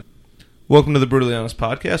Welcome to the Brutally Honest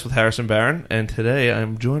Podcast with Harrison Barron, and today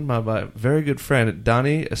I'm joined by my very good friend,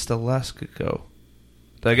 Donnie Estelastico.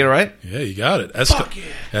 Did I get it right? Yeah, you got it. Fuck yeah.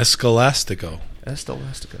 Escalastico.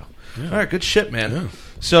 Estelastico. Yeah. All right, good shit, man. Yeah.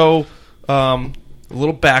 So, a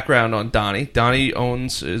little background on Donnie. Donnie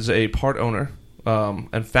is a part owner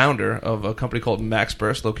and founder of a company called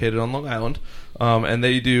MaxBurst, located on Long Island, and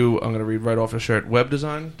they do, I'm going to read right off the shirt, web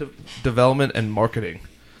design, development, and marketing.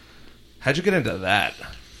 How'd you get into that?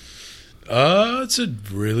 It's a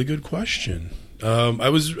really good question. I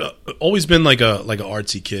was always been like a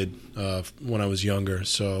artsy kid when I was younger.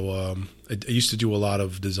 So I used to do a lot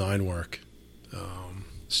of design work.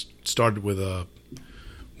 Started with a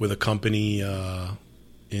company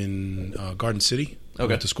in Garden City. I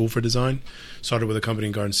went to school for design. Started with a company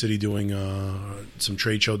in Garden City doing some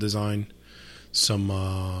trade show design,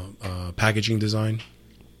 some packaging design.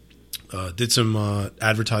 Did some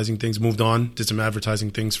advertising things, moved on, did some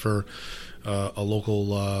advertising things for a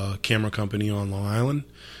local camera company on Long Island.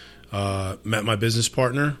 Met my business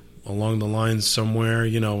partner along the lines somewhere,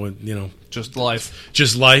 Just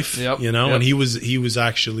life. Yep, Yep. And he was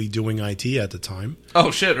actually doing IT at the time.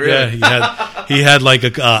 Oh, shit, really? Yeah, he had like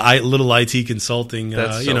a little IT consulting,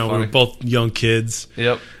 That's so we funny. were both young kids.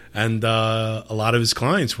 Yep. And a lot of his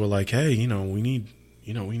clients were like, hey, we need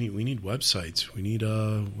websites. We need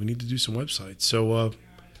to do some websites. So,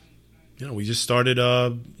 we just started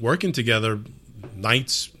working together,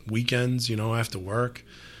 nights, weekends. After work.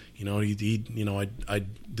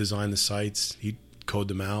 I'd design the sites. He'd code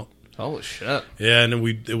them out. Holy shit. Yeah, and then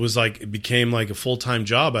it became like a full-time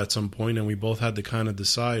job at some point, and we both had to kind of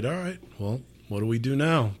decide. All right, well, what do we do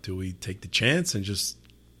now? Do we take the chance and just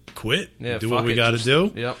quit? Yeah, do fuck what we it, got to just-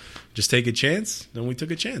 do? Yep. Just take a chance. Then we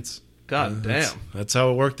took a chance. God damn. That's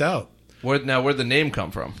how it worked out. Where'd the name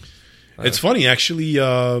come from? It's funny, actually.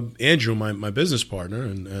 Andrew, my business partner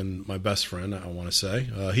and my best friend, I want to say,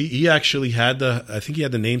 he actually had I think he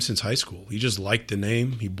had the name since high school. He just liked the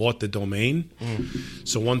name. He bought the domain.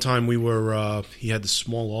 So one time he had this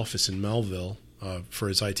small office in Melville for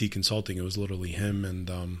his IT consulting. It was literally him,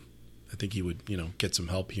 and I think he would get some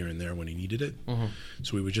help here and there when he needed it.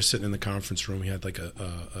 So we were just sitting in the conference room. He had like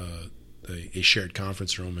a shared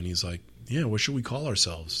conference room, and he's like, "Yeah, what should we call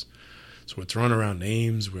ourselves?" So we're throwing around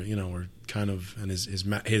names. We're kind of, and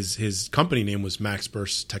his company name was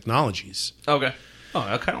MaxBurst Technologies. Okay. Oh,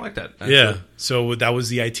 I kind of like that. Yeah. So that was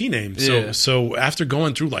the IT name. Yeah. So after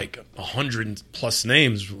going through like 100+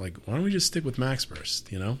 names, we're like, why don't we just stick with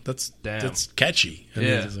MaxBurst? That's catchy. And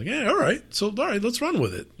Yeah. he's like, yeah, all right. So all right, let's run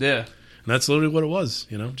with it. Yeah. And that's literally what it was.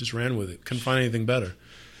 Just ran with it. Couldn't find anything better.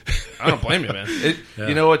 I don't blame you, man. Yeah.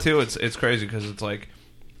 You know what, too? It's crazy because it's like,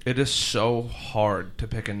 it is so hard to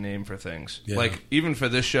pick a name for things. Yeah. Like, even for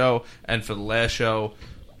this show and for the last show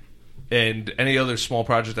and any other small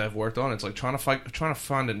project I've worked on, it's like trying to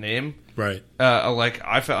find a name. Right. Like,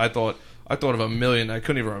 I thought of a million. I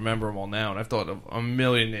couldn't even remember them all now, and I've thought of a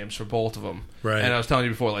million names for both of them. Right. And I was telling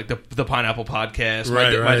you before, like the Pineapple Podcast.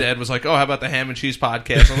 Right, My right. dad was like, "Oh, how about the Ham and Cheese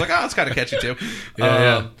Podcast?" I was like, "Oh, it's kind of catchy too."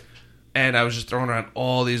 Yeah. And I was just throwing around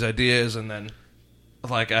all these ideas, and then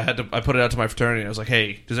like I put it out to my fraternity. And I was like,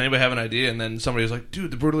 "Hey, does anybody have an idea?" And then somebody was like,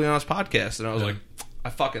 "Dude, the Brutally Honest Podcast," and I was like,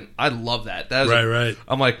 "I love that." That is Right.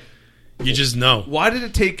 I'm like, You just know. why did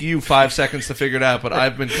it take you 5 seconds to figure it out? But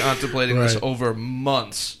I've been contemplating this Right. over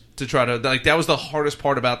months to try to, like, that was the hardest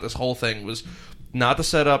part about this whole thing, was not the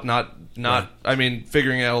setup, not Right. I mean,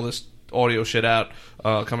 figuring all this audio shit out,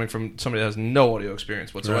 coming from somebody that has no audio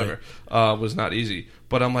experience whatsoever, was not easy.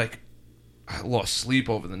 But I'm like, I lost sleep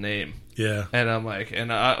over the name. Yeah. And I'm like,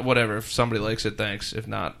 whatever, if somebody likes it, thanks. If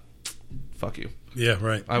not, fuck you. Yeah,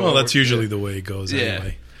 right. I Well, will that's work- usually yeah. the way it goes Yeah.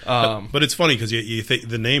 anyway. Um, But it's funny because you think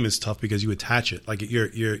the name is tough because you attach it. Like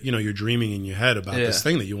you're dreaming in your head about Yeah. this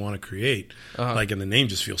thing that you want to create. Like, and the name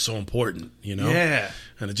just feels so important, Yeah.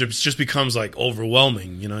 And it just becomes like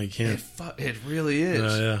overwhelming. You can't. It really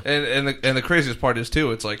is. Yeah. And the craziest part is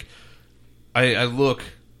too, it's like I look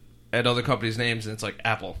at other companies' names and it's like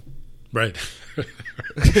Apple. Right.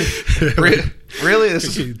 Really?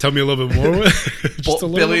 This is Tell me a little bit more. Just a little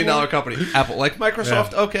 $1 billion bit more? company. Apple. Like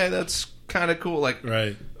Microsoft, okay, that's kind of cool. Like,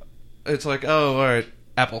 Right. it's like, oh, all right,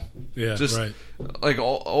 Apple. Yeah. Just right. like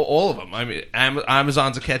all of them. I mean,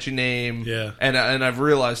 Amazon's a catchy name. Yeah. And I've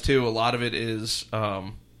realized too, a lot of it is,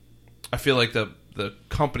 I feel like the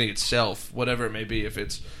company itself, whatever it may be, if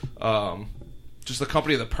it's just the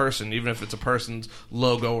company of the person, even if it's a person's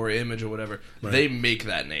logo or image or whatever, Right. they make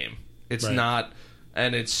that name. It's Right. not,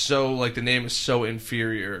 and it's so, like, the name is so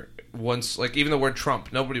inferior. Once, like, even the word Trump,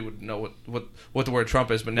 nobody would know what the word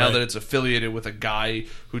Trump is, but now Right. that it's affiliated with a guy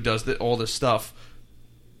who does all this stuff,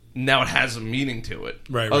 now it has a meaning to it.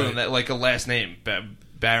 Right, Other right. than that, like a last name,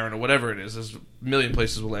 Baron or whatever it is. There's a million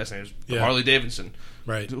places with last names. Yeah. Harley Davidson.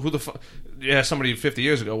 Right. Who the fuck? Yeah, somebody 50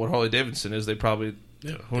 years ago, what Harley Davidson is, they probably,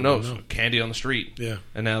 who knows? know. Candy on the street. Yeah.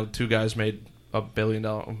 And now two guys made $1 billion, I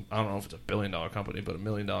don't know if it's $1 billion company, but $1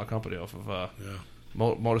 million company off of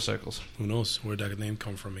motorcycles. Who knows where that name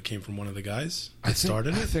come from? It came from one of the guys that I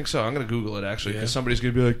started it. think so. I'm going to Google it, actually, because Yeah. somebody's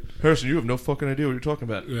going to be like, Harrison, you have no fucking idea what you're talking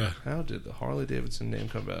about. Yeah. How did the Harley Davidson name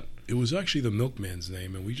come about? It was actually the milkman's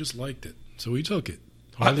name, and we just liked it, so we took it.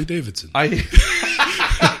 Harley Davidson.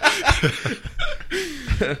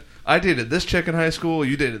 I dated this chick in high school.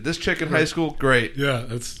 You dated this chick in high school. Great. Yeah,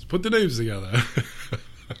 let's put the names together.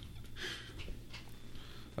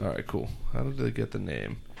 All right, cool. How did they get the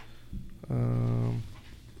name?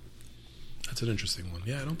 That's an interesting one.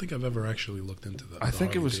 Yeah, I don't think I've ever actually looked into that. I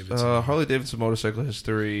think it was Harley Davidson motorcycle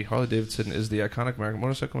history. Harley Davidson is the iconic American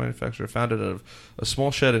motorcycle manufacturer founded out of a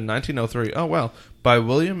small shed in 1903. Oh, wow. By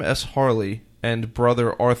William S. Harley and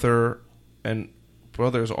brothers Arthur and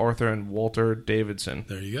Walter Davidson.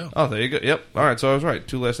 There you go. Oh, there you go. Yep. All right, so I was right.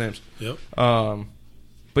 Two last names. Yep.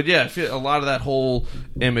 But yeah, I feel a lot of that whole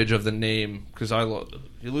image of the name, because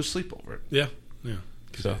you lose sleep over it. Yeah. Yeah.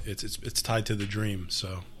 Because So. it's tied to the dream,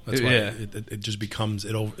 so that's why Yeah. it just becomes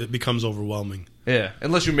it becomes overwhelming. Yeah,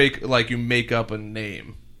 unless you make up a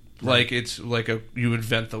name, like it's like you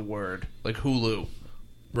invent the word, like Hulu.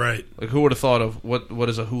 Right. Like who would have thought of what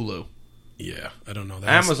is a Hulu? Yeah. I don't know. That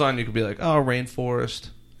Amazon, you could be like, oh, rainforest.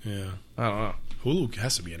 Yeah. I don't know. Hulu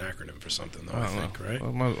has to be an acronym for something, though. I think, know. right?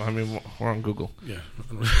 Well, I mean, we're on Google. Yeah.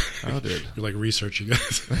 How did? You're like researching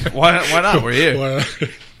guys. Why not? We're here. Why not?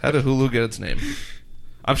 How did Hulu get its name?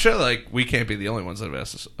 I'm sure like we can't be the only ones that have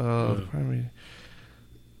asked this. Primary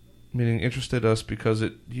meaning interested us because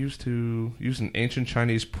it used an ancient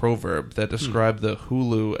Chinese proverb that described the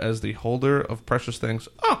Hulu as the holder of precious things.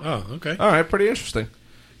 Oh, okay. All right, pretty interesting.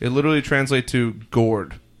 It literally translates to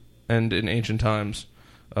gourd, and in ancient times,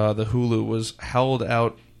 the Hulu was hollowed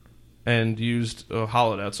out and used to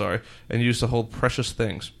hold precious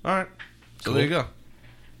things. All right, so Cool. there you go.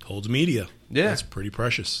 Holds media. Yeah. That's pretty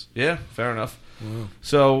precious. Yeah, fair enough. Wow.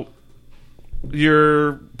 So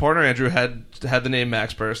your partner Andrew had the name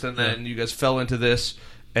Max Burst, and then you guys fell into this.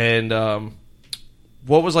 And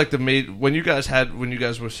what was like when you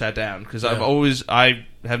guys were sat down? Because I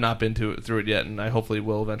have not been through it yet, and I hopefully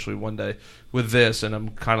will eventually one day with this. And I'm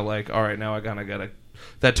kind of like, all right, now I kind of got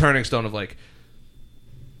that turning stone of like,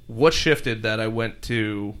 what shifted that I went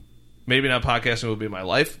to maybe not podcasting will be my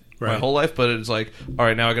life. My whole life, but it's like, all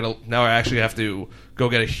right, now I actually have to go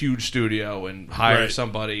get a huge studio and hire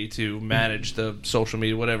somebody to manage the social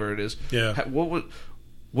media, whatever it is. Yeah.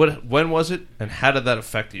 When was it, and how did that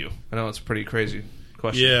affect you? I know it's a pretty crazy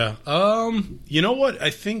question. Yeah. You know what?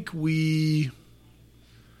 I think when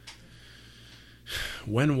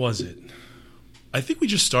was it? I think we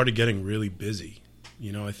just started getting really busy.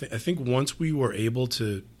 You know, I think once we were able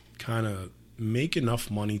to kind of make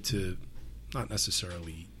enough money to not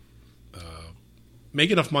necessarily make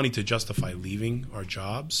enough money to justify leaving our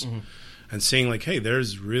jobs and saying like, hey,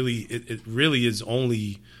 there's really it really is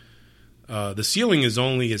only the ceiling is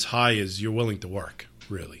only as high as you're willing to work,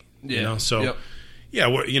 really. Yeah. You know? So yeah,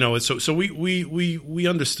 so we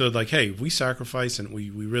understood like, hey, if we sacrifice and we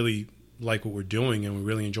really like what we're doing and we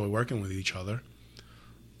really enjoy working with each other,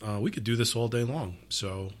 we could do this all day long.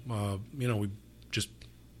 So we just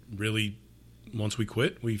really, once we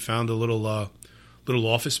quit, we found a little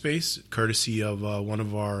office space, courtesy of one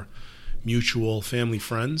of our mutual family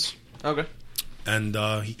friends. Okay. And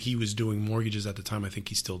he was doing mortgages at the time. I think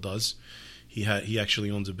he still does. He actually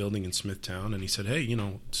owns a building in Smithtown, and he said, "Hey,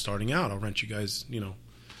 starting out, I'll rent you guys,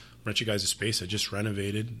 a space. I just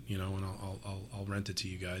renovated, and I'll rent it to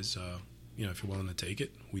you guys, if you're willing to take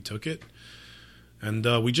it." We took it, and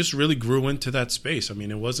we just really grew into that space. I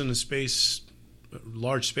mean, it wasn't a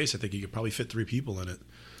large space. I think you could probably fit 3 people in it.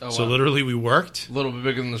 Oh, So wow. literally, we worked. A little bit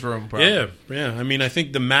bigger than this room, probably. Yeah. I mean, I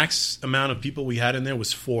think the max amount of people we had in there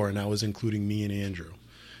was 4, and that was including me and Andrew.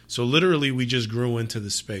 So literally, we just grew into the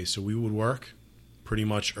space. So we would work pretty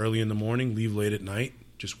much early in the morning, leave late at night,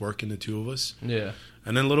 just working the 2 of us. Yeah.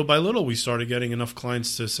 And then little by little, we started getting enough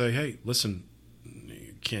clients to say, hey, listen,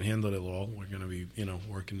 you can't handle it all. We're going to be,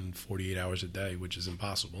 working 48 hours a day, which is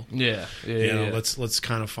impossible. Yeah. Let's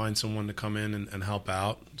kind of find someone to come in and help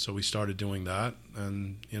out. So we started doing that,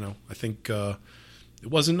 and I think it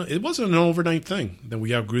wasn't an overnight thing. Then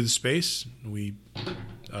we outgrew the space. We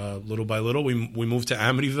little by little we moved to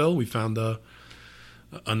Amityville. We found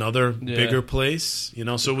another bigger place.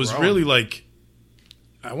 So it was really like,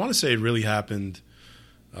 I want to say it really happened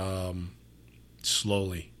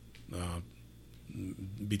slowly.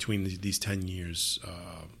 between these 10 years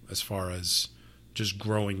as far as just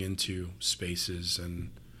growing into spaces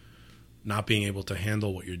and not being able to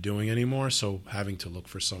handle what you're doing anymore, so having to look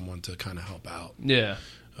for someone to kind of help out. Yeah.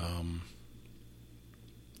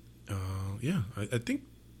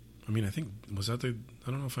 I think was that the?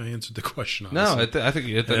 I don't know if I answered the question. No, Honestly. I think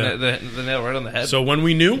you hit the nail right on the head. So when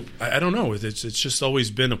we knew, I don't know. It's just always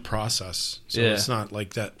been a process. So Yeah. it's not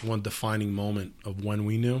like that one defining moment of when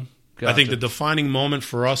we knew. Gotcha. I think the defining moment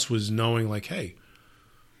for us was knowing, like, hey,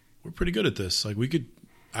 we're pretty good at this. Like, we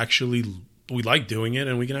like doing it,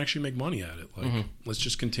 and we can actually make money at it. Like, let's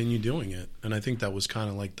just continue doing it. And I think that was kind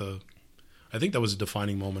of like I think that was a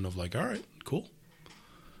defining moment of like, all right, cool.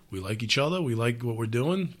 We like each other. We like what we're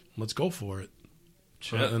doing. Let's go for it.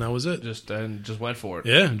 Shit. And that was it. Just went for it.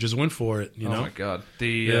 Yeah, just went for it. You know. Oh my god.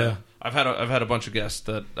 Yeah. I've had a bunch of guests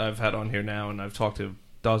that I've had on here now, and I've talked to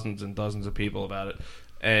dozens and dozens of people about it,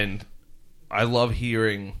 and I love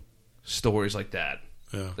hearing stories like that.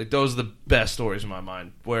 Yeah. Like, those are the best stories in my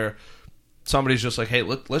mind, where somebody's just like, hey,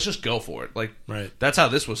 let's just go for it. Like, Right. that's how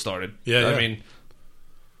this was started. Yeah, I yeah. mean,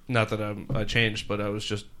 not that I changed, but I was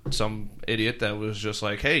just some idiot that was just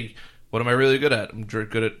like, hey, what am I really good at? I'm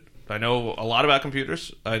good at, I know a lot about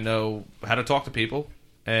computers. I know how to talk to people,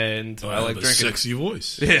 and I like have a drinking. sexy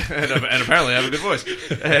voice. Yeah, and apparently I have a good voice.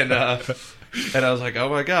 And I was like, oh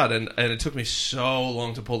my god. And it took me so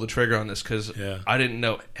long to pull the trigger on this, because Yeah. I didn't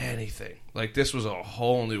know anything. Like, this was a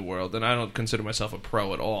whole new world, and I don't consider myself a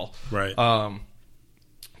pro at all. Right.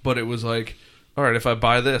 But it was like, all right, if I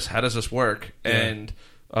buy this, how does this work? Yeah. And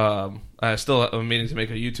I still am meaning to make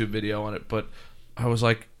a YouTube video on it, but I was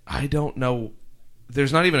like, I don't know.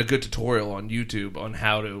 There's not even a good tutorial on YouTube on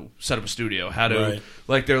how to set up a studio, how to, Right.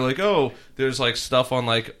 like, they're like, oh, there's like stuff on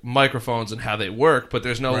like microphones and how they work, but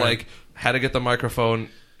there's no Right. like how to get the microphone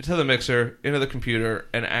to the mixer, into the computer,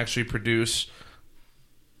 and actually produce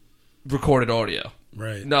recorded audio.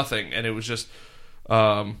 Right. Nothing. And it was just,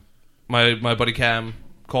 my buddy Cam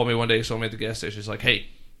called me one day, saw me at the gas station. He's like, hey,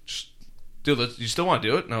 just do this. You still want to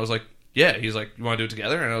do it? And I was like, yeah. He's like, you want to do it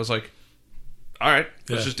together? And I was like, all right,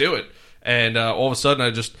 let's Yeah. just do it. And all of a sudden,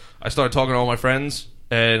 I started talking to all my friends,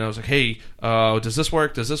 and I was like, hey, does this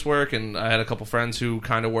work? Does this work? And I had a couple friends who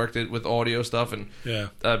kind of worked it with audio stuff, and Yeah.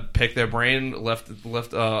 picked their brain, left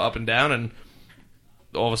up and down, and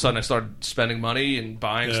all of a sudden I started spending money and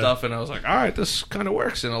buying Yeah. stuff, and I was like, all right, this kind of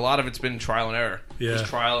works. And a lot of it's been trial and error. Yeah. Just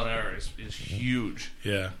trial and error is huge.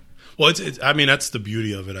 Yeah. Well, it's I mean, that's the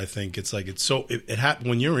beauty of it. I think it's like it's so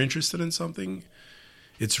when you're interested in something,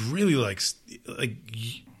 it's really like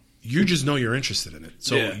you just know you're interested in it,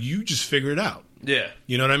 so Yeah. you just figure it out. Yeah.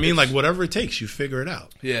 You know what I mean? Like whatever it takes, you figure it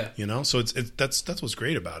out. Yeah. You know, so that's what's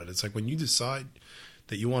great about it. It's like when you decide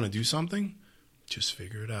that you want to do something, just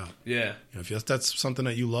figure it out. Yeah. You know, if that's something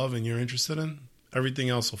that you love and you're interested in, everything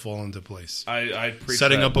else will fall into place. I preach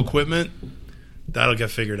Setting that. up equipment, that'll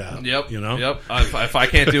get figured out. Yep. You know? Yep. If I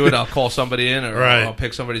can't do it, I'll call somebody in, or Right. I'll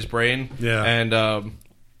pick somebody's brain. Yeah. And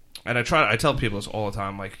I tell people this all the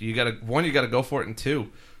time. Like, you gotta go for it, and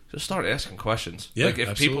two, just start asking questions. Yeah, like, if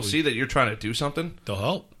people absolutely. see that you're trying to do something, They'll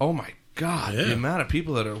help. oh my god, Yeah. the amount of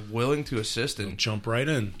people that are willing to assist, and Jump right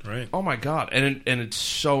in, right? oh my god, and it's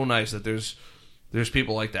so nice that there's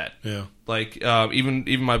people like that. Yeah. Like, even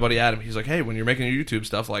my buddy Adam, he's like, hey, when you're making your YouTube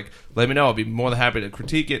stuff, like, let me know. I'll be more than happy to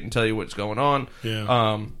critique it and tell you what's going on.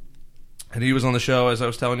 Yeah. And he was on the show, as I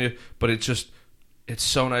was telling you, but it's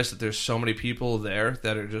so nice that there's so many people there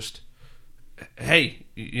that are just, hey,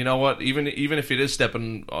 you know what? Even if it is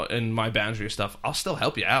stepping in my boundary of stuff, I'll still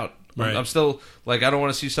help you out. Right. I'm still, like, I don't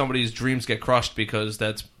want to see somebody's dreams get crushed because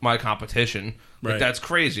that's my competition. Like, Right. that's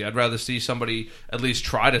crazy. I'd rather see somebody at least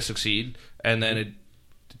try to succeed, and then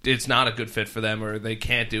it's not a good fit for them, or they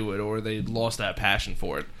can't do it, or they lost that passion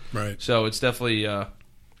for it. Right. So it's definitely,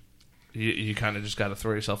 you kind of just got to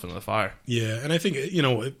throw yourself into the fire. Yeah, and I think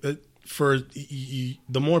the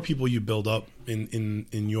more people you build up in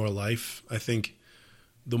your life, I think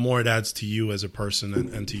the more it adds to you as a person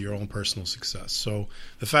and to your own personal success. So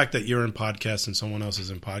the fact that you're in podcasts and someone else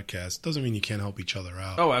is in podcasts doesn't mean you can't help each other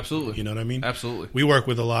out. Oh, absolutely. You know what I mean? Absolutely. We work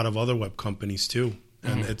with a lot of other web companies too,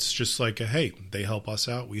 and it's just like, hey, they help us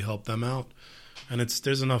out, we help them out, and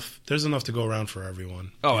there's enough to go around for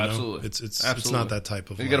everyone. Oh, you know? absolutely. It's Absolutely. not that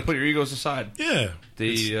type of. You got to put your egos aside. yeah.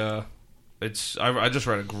 I just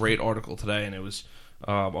read a great article today, and it was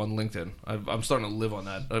on LinkedIn. I'm starting to live on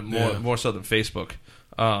that more so than Facebook.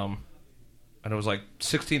 And it was like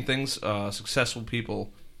 16 things successful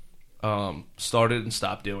people started and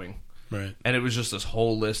stopped doing. Right. And it was just this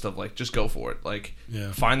whole list of, like, just go for it. Like,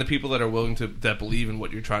 Yeah. find the people that are willing that believe in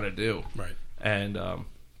what you're trying to do. Right. And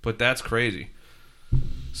but that's crazy.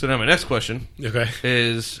 So now my next question Okay.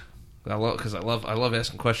 is, I love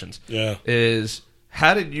asking questions. Yeah. Is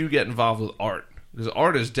how did you get involved with art? Because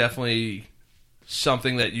art is definitely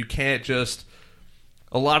something that you can't just.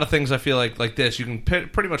 A lot of things I feel like this you can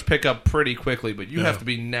pretty much pick up pretty quickly, but you have to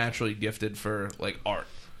be naturally gifted for like art.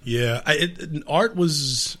 Yeah, art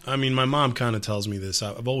was. I mean, my mom kind of tells me this.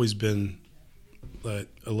 I've always been a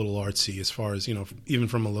little artsy, as far as even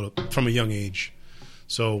from a young age.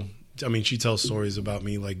 So, I mean, she tells stories about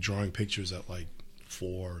me like drawing pictures at like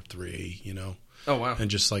 4, 3, Oh wow! and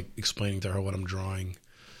just like explaining to her what I'm drawing.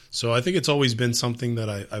 So I think it's always been something that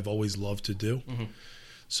I've always loved to do. Mm-hmm.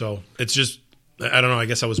 So it's just, I don't know. I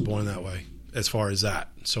guess I was born that way as far as that.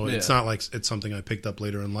 So it's not like it's something I picked up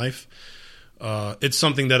later in life. It's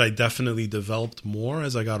something that I definitely developed more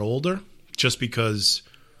as I got older, just because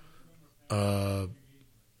of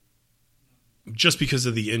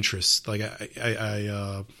the interest. Like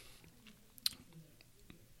I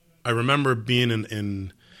remember being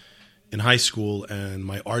in high school and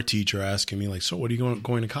my art teacher asking me like, "So what are you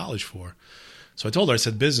going to college for?" So I told her, I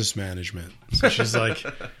said business management. So she's like,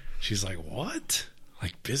 "What?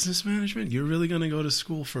 Like business management? You're really going to go to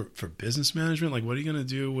school for business management? Like, what are you going to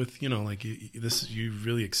do with, like this? You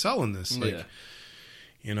really excel in this, like,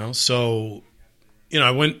 So,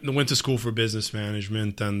 I went to school for business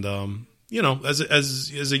management, and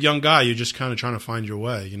as a young guy, you're just kind of trying to find your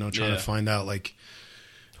way, trying to find out like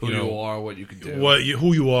who you are, what you can do,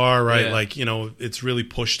 who you are, right? Yeah. Like, it's really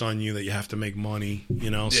pushed on you that you have to make money,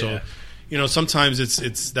 So. Sometimes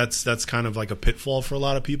that's kind of like a pitfall for a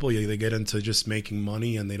lot of people. They get into just making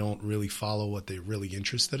money and they don't really follow what they're really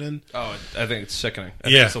interested in. Oh, I think it's sickening. I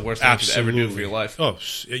think it's the worst thing you could ever do for your life. Oh,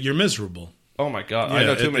 you're miserable. Oh my God, I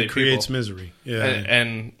know too many people. It creates misery. Yeah,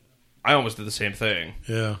 and I almost did the same thing.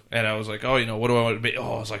 Yeah, and I was like, what do I want to be?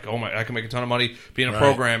 Oh, I was like, I can make a ton of money being a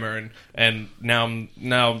programmer, and now I'm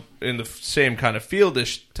in the same kind of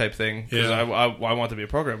fieldish type thing because I want to be a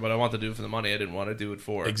programmer, but I want to do it for the money. I didn't want to do it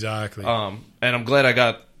for exactly. And I'm glad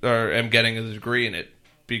am getting a degree in it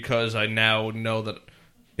because I now know that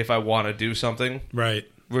if I want to do something, right,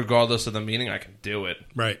 regardless of the meaning, I can do it.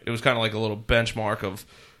 Right. It was kind of like a little benchmark of,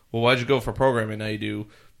 well, why'd you go for programming? Now you do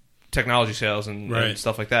technology sales and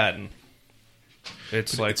stuff like that, and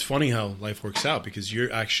it's funny how life works out because you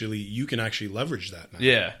can actually leverage that now.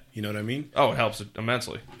 Yeah, you know what I mean? Oh, it helps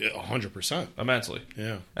immensely. 100%. Immensely.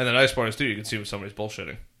 Yeah. And the nice part is too, you can see when somebody's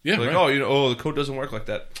bullshitting. Yeah. Like, the code doesn't work like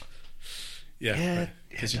that. Yeah.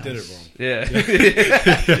 Because you did it wrong. Yeah.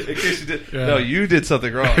 In case you did. Yeah. No, you did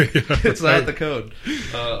something wrong. It's not the code.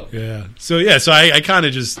 Yeah. So I kind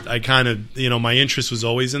of my interest was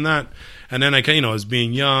always in that. And then I was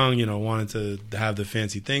being young, wanted to have the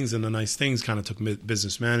fancy things and the nice things, kind of took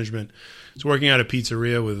business management. I was working at a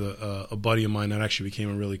pizzeria with a buddy of mine that actually became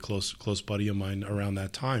a really close buddy of mine around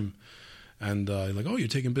that time. And like, oh, you're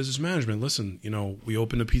taking business management. Listen, we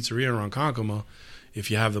opened a pizzeria around Ronkonkoma. If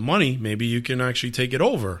you have the money, maybe you can actually take it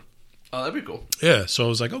over. Oh, that'd be cool. Yeah. So I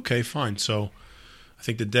was like, okay, fine. So I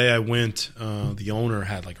think the day I went, the owner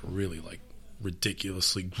had like a really like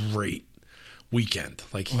ridiculously great weekend.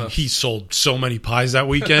 Like he sold so many pies that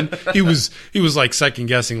weekend. he was like second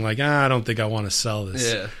guessing, like, I don't think I want to sell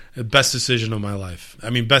this. Yeah. The best decision of my life. I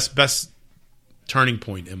mean, best turning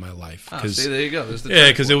point in my life. See, there you go.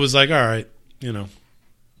 Because it was like, all right,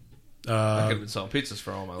 I could have been selling pizzas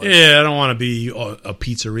for all my life. Yeah, I don't want to be a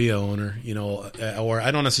pizzeria owner, or I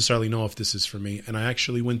don't necessarily know if this is for me. And I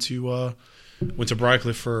actually went to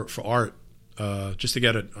Briarcliff for art, just to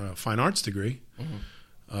get a fine arts degree.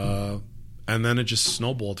 Mm-hmm. And then it just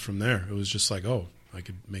snowballed from there. It was just like, oh, I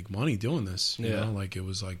could make money doing this. You know, like it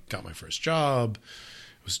was like got my first job.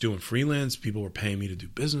 I was doing freelance. People were paying me to do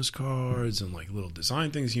business cards and like little design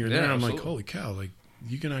things here and there. And I'm like, holy cow, like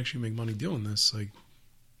you can actually make money doing this. Like,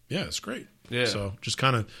 yeah, it's great. Yeah. So just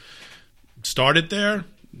kind of started there,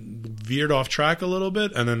 veered off track a little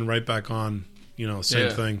bit, and then right back on,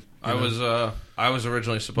 same thing. I was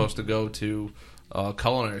originally supposed to go to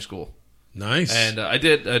culinary school. Nice. And I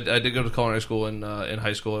did go to culinary school in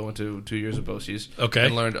high school. I went to 2 years of BOCES. Okay.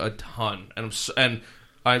 And learned a ton. And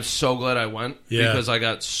I'm so glad I went because I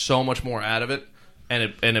got so much more out of it,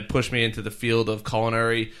 and it pushed me into the field of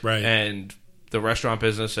culinary and the restaurant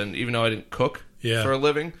business. And even though I didn't cook for a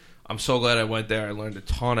living, I'm so glad I went there. I learned a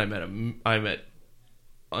ton. I met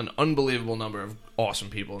an unbelievable number of awesome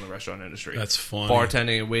people in the restaurant industry. That's fun.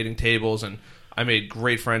 Bartending and waiting tables, and I made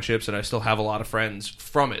great friendships, and I still have a lot of friends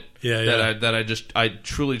from it that I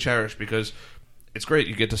truly cherish because it's great.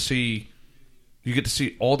 You get to see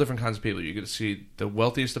all different kinds of people. You get to see the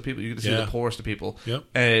wealthiest of people. You get to see the poorest of people,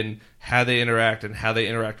 and how they interact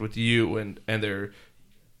with you and their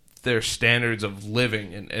their standards of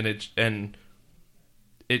living, and it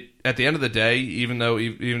at the end of the day, even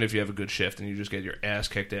if you have a good shift and you just get your ass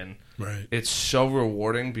kicked in, Right. it's so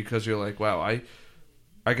rewarding because you're like, wow, I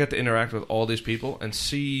get to interact with all these people and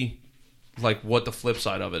see like what the flip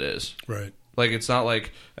side of it is. Right. Like, it's not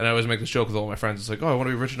like, and I always make this joke with all my friends, it's like, oh, I want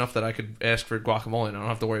to be rich enough that I could ask for guacamole and I don't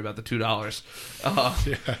have to worry about the $2.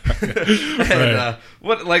 And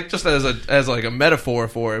what, like, just as like a metaphor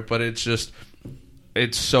for it, but it's just,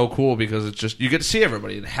 it's so cool because it's just, you get to see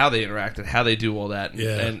everybody and how they interact and how they do all that,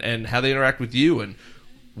 and how they interact with you, and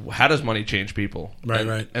how does money change people. Right, and,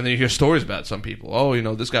 right. And then you hear stories about some people.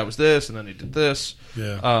 Oh, this guy was this, and then he did this.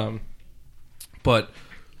 Yeah. But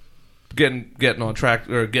getting on track,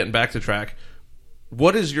 or getting back to track,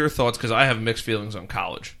 what is your thoughts? Because I have mixed feelings on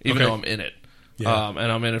college, even though I'm in it. Yeah. And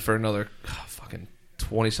I'm in it for another fucking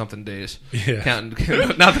 20-something days. Yeah.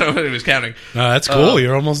 Counting, not that I was counting. No, that's cool.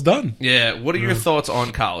 You're almost done. Yeah. What are your thoughts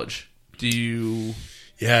on college? Do you...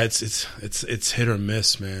 Yeah, it's hit or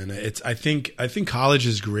miss, man. I think college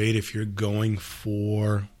is great if you're going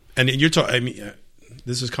for, and you're talking. I mean,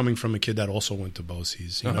 this is coming from a kid that also went to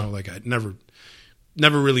BOCES. You know, like I never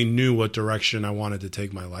really knew what direction I wanted to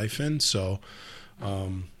take my life in. So,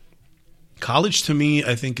 college to me,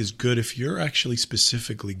 I think, is good if you're actually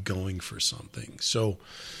specifically going for something. So,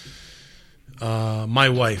 my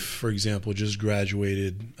wife, for example, just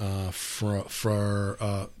graduated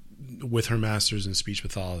with her master's in speech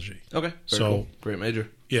pathology. Okay. So cool. Great major.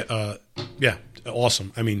 Yeah,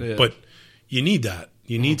 awesome. I mean, but you need that.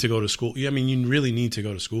 You need to go to school. I mean, you really need to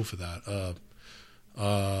go to school for that.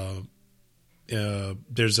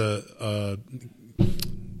 There's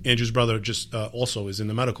Andrew's brother just also is in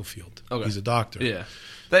the medical field. Okay. He's a doctor. Yeah.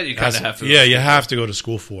 That you kind of have to. Yeah, you have to go to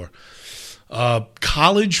school for.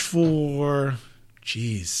 College for...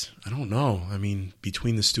 Jeez, I don't know. I mean,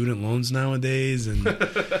 between the student loans nowadays, and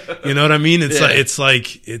you know what I mean. It's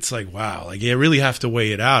like wow. Like you really have to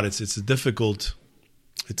weigh it out. It's a difficult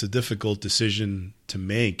decision to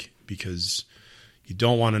make because you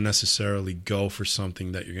don't want to necessarily go for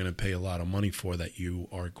something that you're going to pay a lot of money for that you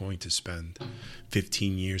are going to spend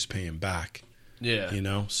 15 years paying back. Yeah, you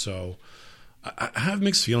know. So I have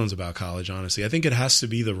mixed feelings about college, honestly. I think it has to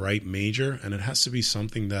be the right major, and it has to be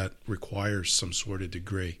something that requires some sort of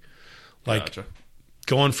degree. Like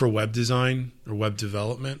going for web design or web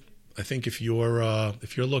development. I think if you're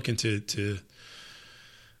looking to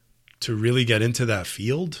really get into that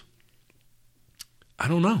field, I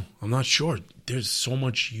don't know. I'm not sure. There's so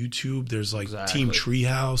much YouTube. There's like Team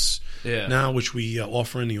Treehouse now, which we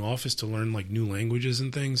offer in the office to learn like new languages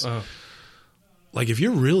and things. Like if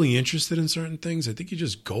you're really interested in certain things, I think you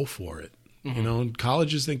just go for it. Mm-hmm. You know,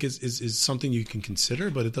 college I think is something you can consider,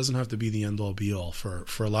 but it doesn't have to be the end all be all for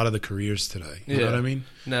a lot of the careers today. You know what I mean?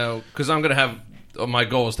 No, because I'm going to have my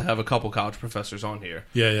goal is to have a couple college professors on here.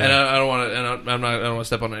 Yeah. And I don't want to, and I don't want to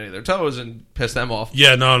step on any of their toes and piss them off.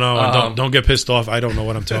 Yeah, no, don't get pissed off. I don't know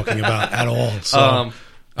what I'm talking about at all. So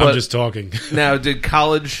I'm just talking. Now, did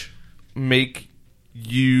college make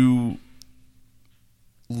you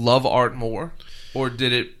love art more, or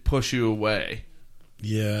did it push you away?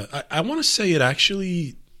 Yeah, I want to say it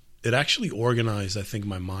actually organized, I think,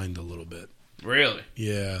 my mind a little bit. Really?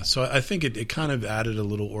 Yeah. So I think it kind of added a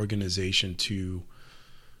little organization to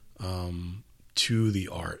the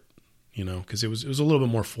art, you know, because it was a little bit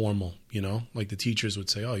more formal, you know, like the teachers would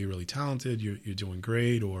say, "Oh, you're really talented, you're doing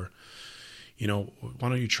great," or, you know, "Why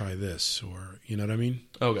don't you try this?" Or, you know what I mean?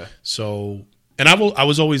 Okay. So, and I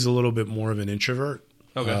was always a little bit more of an introvert.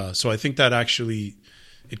 Okay. So I think that actually.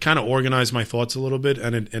 It kind of organized my thoughts a little bit,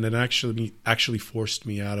 and it actually forced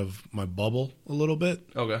me out of my bubble a little bit.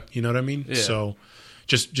 Okay, you know what I mean? Yeah. So,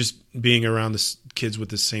 just being around the kids with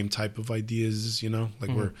the same type of ideas, you know,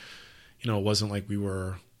 like we're, you know, it wasn't like we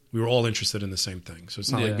were all interested in the same thing. So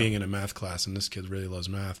it's not like being in a math class and this kid really loves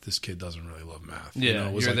math, this kid doesn't really love math. Yeah, you know,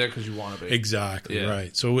 it was you're there because you want to be. Exactly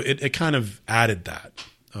right. So it kind of added that,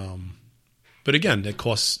 but again, it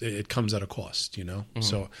comes at a cost, you know.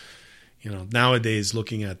 So. You know, nowadays,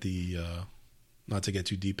 looking at the, not to get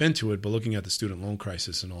too deep into it, but looking at the student loan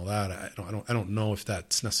crisis and all that, I don't know if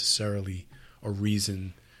that's necessarily a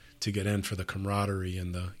reason to get in for the camaraderie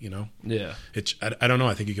and the, you know, I don't know.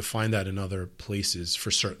 I think you could find that in other places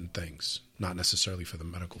for certain things, not necessarily for the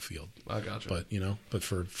medical field. I gotcha. But you know, but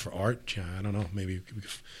for art, yeah, I don't know. Maybe we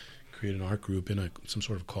could create an art group in some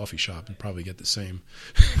sort of coffee shop and probably get the same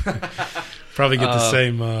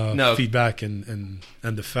feedback and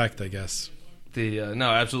effect, I guess. No,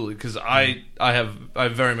 absolutely, because I have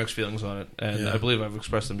very mixed feelings on it, and I believe I've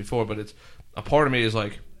expressed them before. But it's a part of me is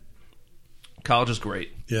like, college is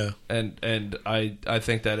great, and I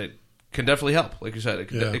think that it can definitely help. Like you said,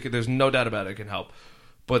 Yeah. there's no doubt about it can help.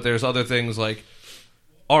 But there's other things like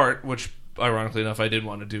art, which ironically enough I did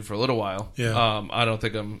want to do for a little while. Yeah. I don't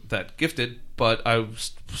think I'm that gifted, but I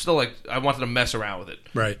still I wanted to mess around with it.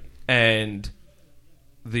 Right. And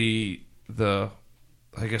the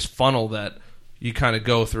I guess funnel that you kind of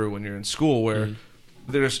go through when you're in school, where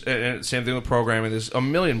there's and same thing with programming. There's a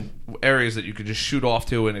million areas that you could just shoot off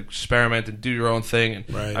to and experiment and do your own thing. And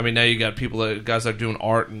Right. I mean, now you got guys that are doing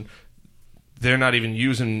art, and they're not even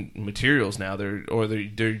using materials now.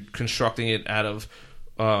 They're constructing it out of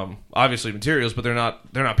obviously materials, but they're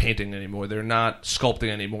not painting anymore. They're not sculpting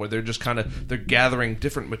anymore. They're just they're gathering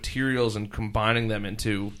different materials and combining them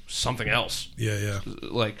into something else. Yeah.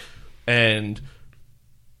 And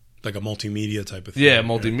Like a multimedia type of thing. yeah,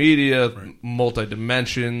 multimedia, Right.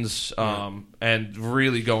 multi-dimensions, and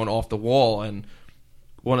really going off the wall. And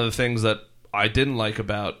one of the things that I didn't like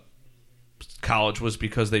about college was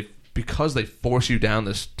because they force you down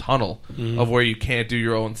this tunnel of where you can't do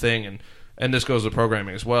your own thing. And this goes to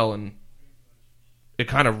programming as well. And it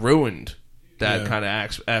kind of ruined that kind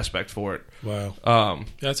of aspect for it. Wow.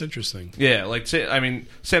 That's interesting. Yeah, same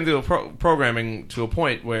thing with programming to a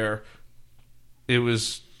point where it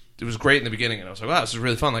was great in the beginning, and I was like, wow, this is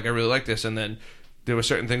really fun. Like, I really like this. And then there were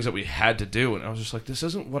certain things that we had to do, and I was just like, this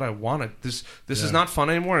isn't what I wanted. This is not fun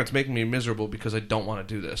anymore, and it's making me miserable because I don't want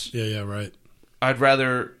to do this. Yeah, right. I'd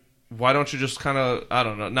rather, why don't you just kind of, I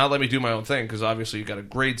don't know, not let me do my own thing, because obviously you got to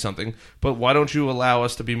grade something, but why don't you allow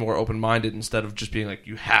us to be more open-minded instead of just being like,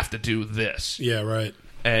 you have to do this. Yeah, right.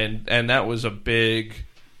 And that was a big,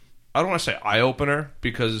 I don't want to say eye-opener,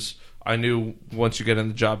 because I knew once you get in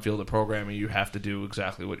the job field of programming, you have to do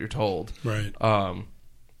exactly what you're told, Right.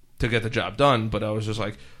 to get the job done. But I was just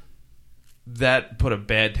like, that put a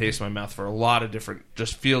bad taste in my mouth for a lot of different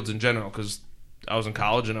just fields in general, because I was in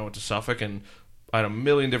college and I went to Suffolk and I had a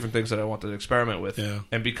million different things that I wanted to experiment with. Yeah.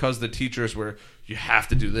 And because the teachers were, you have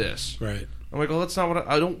to do this. Right. I'm like, well, that's not what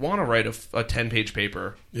I don't want to write a 10-page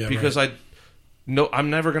paper, Yeah, because right. I'm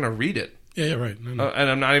never going to read it. Yeah, right. No. And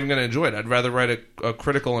I'm not even going to enjoy it. I'd rather write a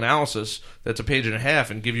critical analysis that's a page and a half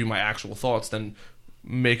and give you my actual thoughts than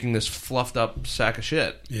making this fluffed up sack of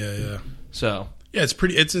shit. Yeah. So Yeah,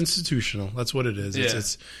 it's institutional. That's what it is. Yeah.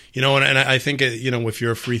 It's and I think if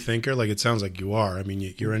you're a free thinker, like it sounds like you are. I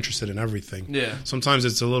mean, you're interested in everything. Yeah. Sometimes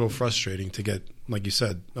it's a little frustrating to get, like you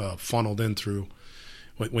said, funneled in through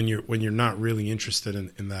when you're not really interested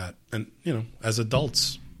in that. And as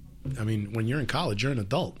adults, I mean, when you're in college, you're an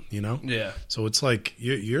adult. yeah, So it's like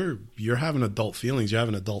you're having adult feelings, you're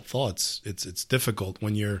having adult thoughts. It's difficult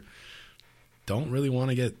when you don't really want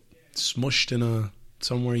to get smushed in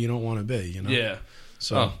somewhere you don't want to be. yeah.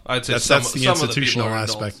 So I'd say that's some the of the people institutional are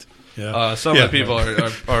aspect. adults. Yeah. Some of the people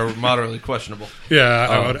are moderately questionable.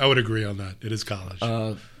 Yeah, I would agree on that. It is college.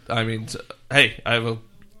 I mean, hey, I have a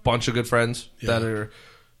bunch of good friends that are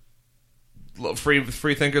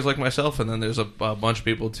free thinkers like myself, and then there's a bunch of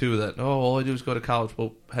people too that all I do is go to college.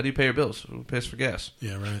 Well, how do you pay your bills? Who pays for gas?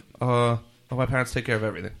 Yeah, right. My parents take care of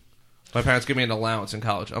everything. My parents give me an allowance in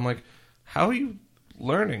college. I'm like, how are you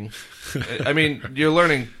learning? I mean, you're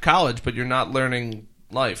learning college, but you're not learning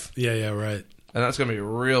life, Yeah, right. and that's going to be a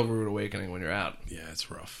real rude awakening when you're out. Yeah,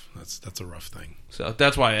 it's rough. That's a rough thing. So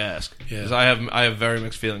that's why I ask. Yeah. Because I have very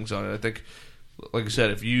mixed feelings on it. I think, like I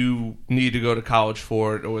said, if you need to go to college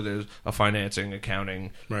for it, or there's a financing,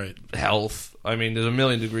 accounting, Right. health, I mean, there's a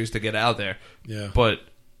million degrees to get out there. Yeah. But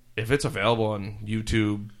if it's available on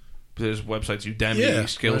YouTube, there's websites, Udemy, Yeah,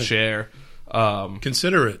 Skillshare.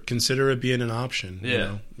 Consider it being an option.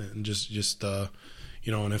 Yeah. And just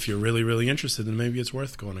and if you're really, really interested, then maybe it's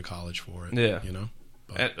worth going to college for it. Yeah.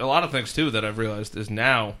 But, And a lot of things too that I've realized is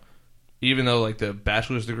now, even though like the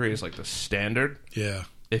bachelor's degree is like the standard, yeah.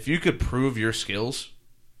 if you could prove your skills,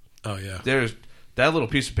 Oh yeah. there's that little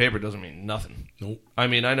piece of paper doesn't mean nothing. Nope. I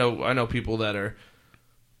mean, I know people that are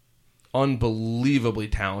unbelievably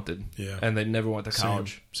talented, Yeah. and they never went to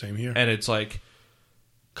college, Same here. and it's like,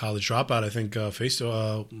 College dropout. I think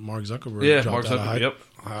Mark Zuckerberg. yeah, dropped Mark out Zuckerberg, yep,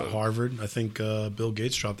 of Harvard. I think Bill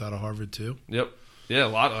Gates dropped out of Harvard too. yep, yeah, a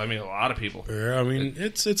lot of people. Yeah, I mean,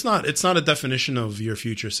 it's not a definition of your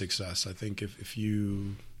future success. I think if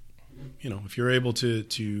you, if you're able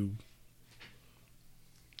to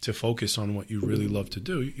focus on what you really love to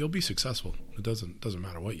do, you'll be successful. It doesn't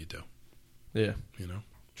matter what you do. Yeah,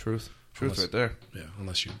 truth Unless- right there. Yeah,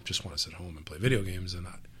 unless you just want to sit home and play video games and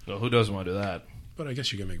not. Well, who doesn't want to do that? But I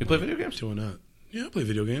guess you can make. You play money video games? doing that. Yeah, I play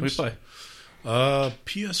video games. What do you play?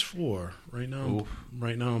 PS4 right now. Ooh.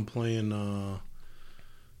 Right now, I'm playing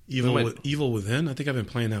Wait. Evil Within. I think I've been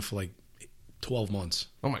playing that for like 12 months.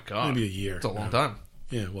 Oh my god, Maybe a year. It's a long now. time.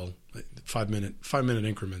 Yeah, well, 5 minute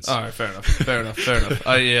increments. All right, fair enough.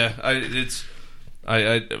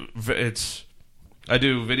 I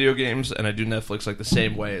do video games and I do Netflix like the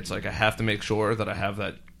same way. It's like I have to make sure that I have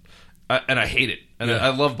that, and I hate it. And Yeah. I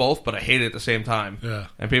love both, but I hate it at the same time. Yeah.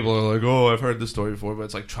 And people are like, "Oh, I've heard this story before," but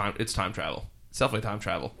it's like it's time travel. It's definitely time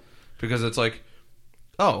travel because it's like,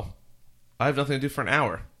 oh, I have nothing to do for an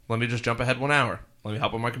hour. Let me just jump ahead 1 hour. Let me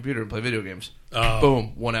hop on my computer and play video games. Oh.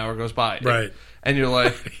 Boom, 1 hour goes by. Right. And you're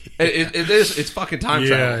like, it's fucking time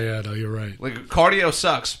travel. Yeah, no, you're right. Like, cardio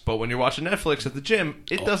sucks, but when you're watching Netflix at the gym,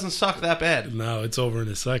 it doesn't suck that bad. No, it's over in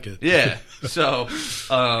a second. Yeah. So,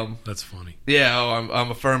 That's funny. yeah,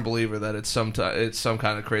 I'm a firm believer that it's some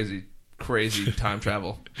kind of crazy time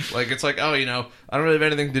travel. Like, it's like, oh, I don't really have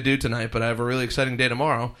anything to do tonight, but I have a really exciting day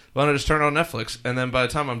tomorrow. Why don't I just turn on Netflix, and then by the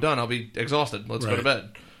time I'm done, I'll be exhausted. Let's go to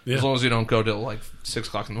bed. Yeah. As long as you don't go till like 6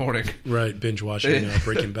 o'clock in the morning. Right, binge watching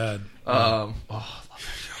Breaking Bad. I love that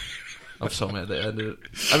show. I'm so mad they ended it.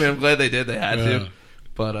 I mean, I'm glad they did. They had to.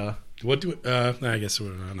 But, I guess I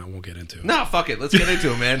won't get into it. no, fuck it. Let's get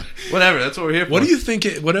into it, man. Whatever. That's what we're here for. What do you think?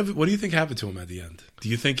 What do you think happened to him at the end? Do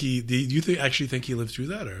you actually think he lived through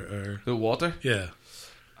that, or Who, Walter? yeah?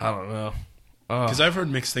 I don't know. Because I've heard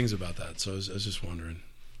mixed things about that, so I was just wondering.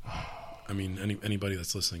 I mean, anybody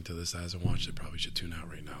that's listening to this that hasn't watched it probably should tune out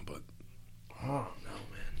right now. But Oh, no,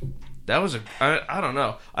 man. That was I don't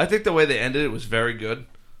know. I think the way they ended it was very good.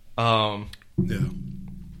 yeah,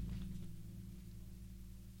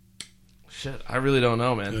 Shit, I really don't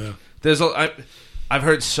know, man. Yeah. I've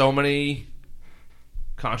heard so many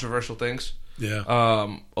controversial things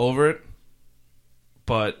over it,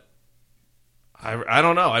 but I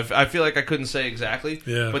don't know. I feel like I couldn't say exactly.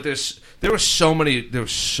 Yeah. But there were so many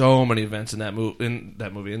events in that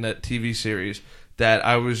movie in that TV series that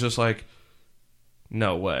I was just like,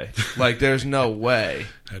 no way. Like, there's no way.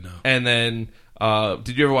 I know. And then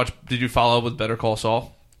did you follow up with Better Call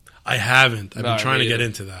Saul? I haven't. I've been No, trying me to get either.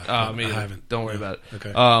 into that. Me I either. haven't. Don't worry Yeah. about it.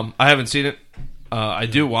 Okay. I haven't seen it. I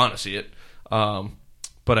do want to see it.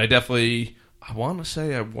 But I want to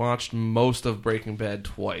say I watched most of Breaking Bad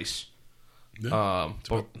twice. Yeah.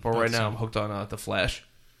 But right now I'm hooked on The Flash.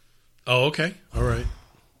 Oh, okay. All right.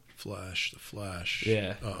 The Flash.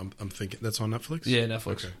 Yeah. I'm thinking that's on Netflix. Yeah,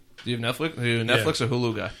 Netflix. Okay. Do you have Netflix? Are you a Netflix or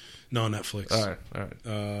Hulu guy? No, Netflix. All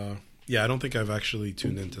right. Yeah, I don't think I've actually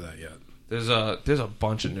tuned into that yet. There's a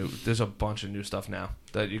bunch of new stuff now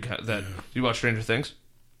that you watch Stranger Things.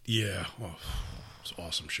 Yeah. Oh, it's an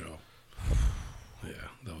awesome show. Yeah,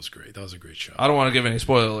 that was great. That was a great show. I don't want to give any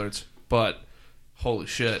spoiler alerts, but holy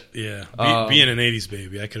shit. Yeah. Being an 80s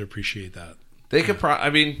baby, I could appreciate that. They could now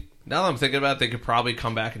that I'm thinking about it, they could probably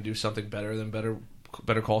come back and do something better than Better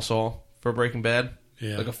Call Saul for Breaking Bad.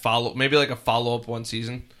 Yeah. Like a follow-up one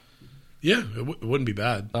season. Yeah, it wouldn't be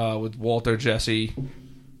bad. With Walter, Jesse.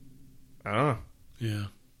 I don't know. Yeah.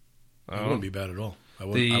 It wouldn't be bad at all. I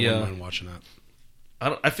wouldn't mind watching that.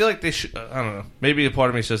 I feel like they should. I don't know. Maybe a part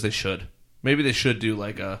of me says they should. Maybe they should do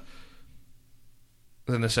like a.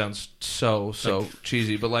 Then this sounds so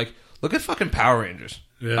cheesy, but like, look at fucking Power Rangers.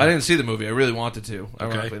 Yeah. I didn't see the movie. I really wanted to,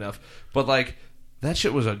 ironically enough. But like, that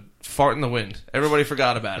shit was a fart in the wind. Everybody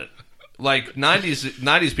forgot about it. Like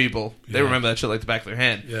 90s people, they remember that shit like the back of their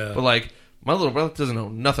hand. Yeah. But like, my little brother doesn't know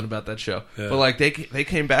nothing about that show. Yeah. But like, they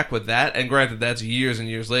came back with that, and granted, that's years and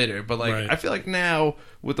years later. But like, Right. I feel like now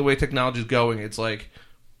with the way technology's going, it's like,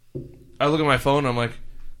 I look at my phone, and I'm like,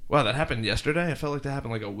 wow, that happened yesterday. I felt like that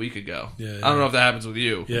happened like a week ago. Yeah, I don't know if that happens with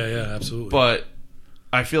you. Yeah, absolutely. But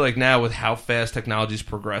I feel like now with how fast technology is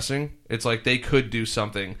progressing, it's like they could do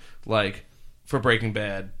something like for Breaking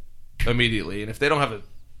Bad immediately. And if they don't have a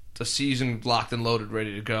season locked and loaded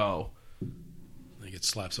ready to go, they could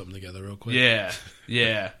slap something together real quick. yeah.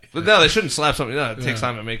 But no, they shouldn't slap something. No, it takes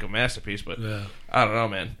time to make a masterpiece. But Yeah. I don't know,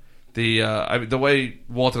 man. The way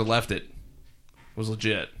Walter left it was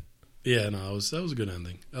legit. Yeah, no, that was a good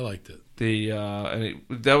ending. I liked it.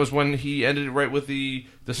 That was when he ended it right with the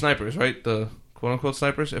snipers, right? The quote unquote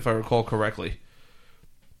snipers, if I recall correctly.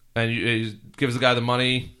 And he gives the guy the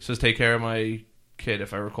money, says, "Take care of my kid,"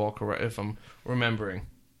 if I recall correct, if I'm remembering.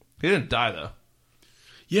 He didn't die though.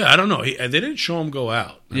 Yeah, I don't know. They didn't show him go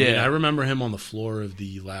out. I mean, Yeah. I remember him on the floor of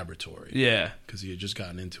the laboratory. Yeah, Because he had just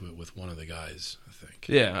gotten into it with one of the guys, I think.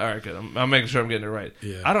 yeah. All right, good. I'm making sure I'm getting it right.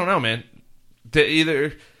 Yeah. I don't know, man. That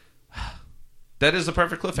is the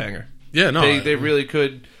perfect cliffhanger. Yeah, no. They really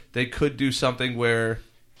could. They could do something where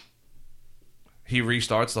he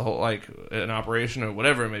restarts the whole, like, an operation or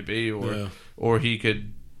whatever it may be, or he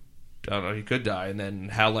could, I don't know, he could die, and then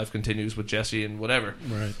how life continues with Jesse and whatever.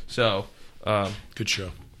 Right. So, Good show.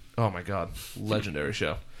 oh my god, legendary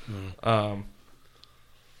show.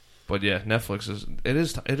 But But yeah, Netflix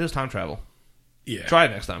is time travel. Yeah. Try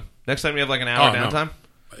it next time. Next time you have like an hour downtime.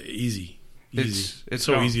 No. Easy. It's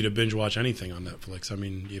so gone. easy to binge watch anything on Netflix. I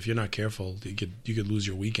mean, if you're not careful, you could lose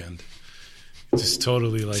your weekend. It's just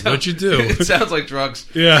totally like what you do. It sounds like drugs.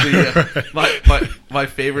 Yeah. My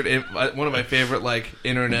favorite, one of my favorite like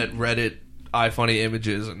internet Reddit iFunny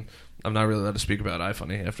images, and I'm not really allowed to speak about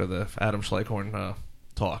iFunny after the Adam Schleichhorn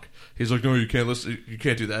talk. He's like, no, you can't listen. You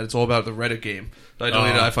can't do that. It's all about the Reddit game. I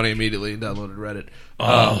deleted iFunny immediately and downloaded Reddit.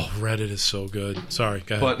 Reddit is so good. Sorry,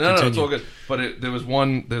 go ahead. But no, it's all good. But there's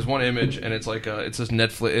one image, and it's like it says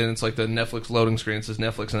Netflix, and it's like the Netflix loading screen. It says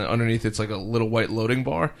Netflix, and underneath it's like a little white loading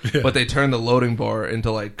bar. Yeah. But they turn the loading bar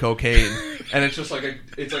into like cocaine, and it's just like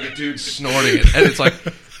a dude snorting it, and it's like,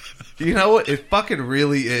 you know what? It fucking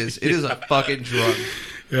really is. It is a fucking drug.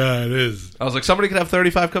 Yeah, it is. I was like, somebody could have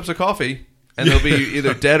 35 cups of coffee, and they'll be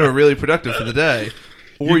either dead or really productive for the day,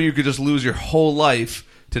 or you could just lose your whole life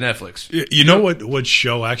to Netflix. You know what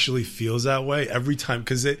show actually feels that way every time?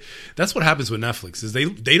 Because that's what happens with Netflix is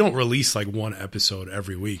they don't release like one episode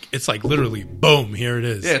every week. It's like literally boom, here it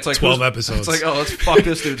is. Yeah, it's like 12 episodes. It's like, oh, let's fuck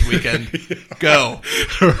this dude's weekend. Go.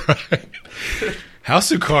 Right.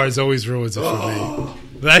 House of Cards always ruins it for me.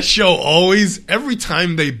 That show always, every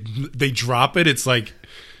time they drop it, it's like,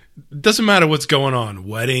 it doesn't matter what's going on.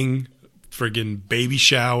 Wedding, friggin' baby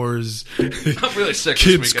showers. I'm really sick.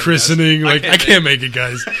 Kids this weekend, christening. guys. I can't make it,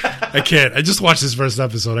 guys. I can't. I just watched this first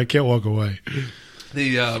episode. I can't walk away.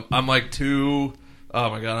 I'm like two. Oh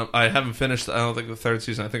my god, I haven't finished. I don't think the third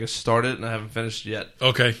season. I think I started and I haven't finished yet.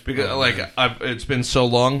 Okay. Because it's been so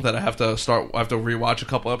long that I have to start. I have to rewatch a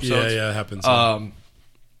couple episodes. Yeah, it happens. I'm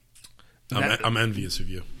envious of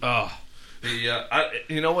you.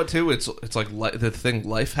 You know what? Too, it's like the thing.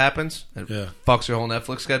 Life happens. It fucks your whole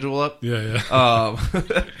Netflix schedule up. Yeah.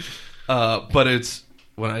 But it's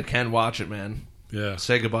when I can watch it, man. Yeah.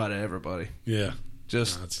 Say goodbye to everybody. Yeah.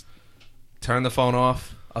 Just turn the phone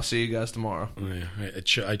off. I'll see you guys tomorrow. Yeah,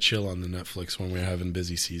 I chill on the Netflix when we're having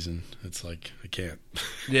busy season. It's like I can't.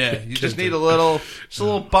 Yeah, you just need a little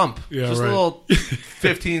bump. Yeah, just right. a little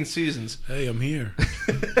 15 seasons. Hey, I'm here.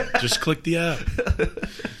 Just click the app.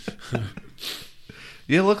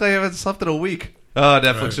 You look like you haven't slept in a week. Oh,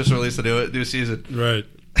 Netflix just released a new season. Right.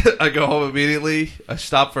 I go home immediately. I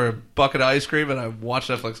stop for a bucket of ice cream and I watch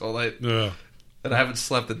Netflix all night. Yeah. And I haven't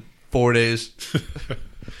slept in 4 days.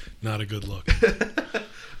 Not a good look.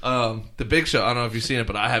 The Big Show. I don't know if you've seen it,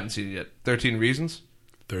 but I haven't seen it yet. 13 Reasons.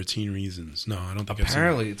 13 Reasons. No, I don't think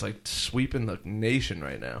Apparently, I've seen it's like sweeping the nation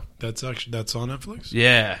right now. that's on Netflix.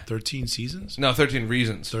 Yeah. 13 seasons. No, 13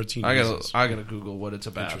 Reasons. 13 I Reasons. gotta Google what it's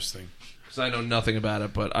about. Interesting. Because I know nothing about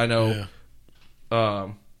it, but I know.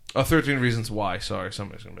 Yeah. 13 Reasons Why. Sorry,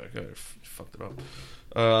 somebody's gonna be like, oh, you fucked it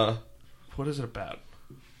up. What is it about?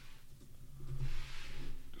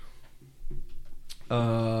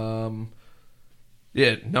 The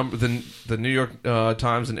New York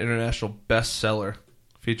Times and international bestseller,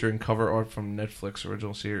 featuring cover art from Netflix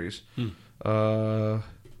original series. We're gonna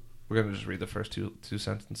just read the first two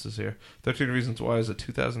sentences here. 13 Reasons Why is a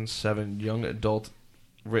 2007 young adult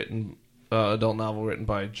novel written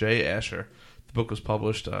by Jay Asher. The book was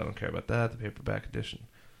published. I don't care about that. The paperback edition.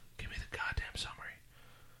 Give me the goddamn summary.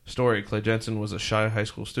 Story: Clay Jensen was a shy high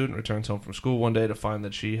school student, returns home from school one day to find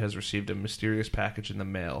that she has received a mysterious package in the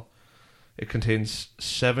mail. It contains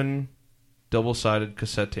 7 double-sided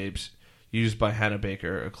cassette tapes used by Hannah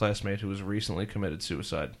Baker, a classmate who has recently committed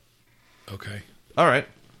suicide. Okay. All right.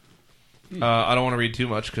 I don't want to read too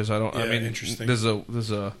much because I don't. Yeah, I mean, interesting. There's a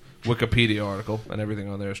Wikipedia article and everything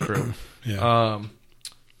on there is true. Yeah.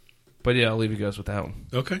 But yeah, I'll leave you guys with that one.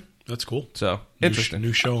 Okay. That's cool. So New interesting.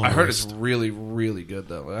 new show on I the heard list. it's really, really good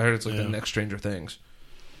though. I heard it's like the next Stranger Things.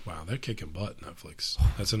 Wow, they're kicking butt, Netflix.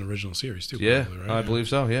 That's an original series, too. Yeah, probably, right? I believe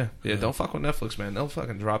so. Yeah. Don't fuck with Netflix, man. They'll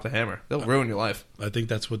fucking drop the hammer. They'll ruin your life. I think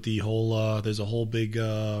that's what the whole, there's a whole big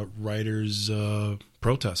writers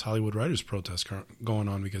protest, Hollywood writers protest going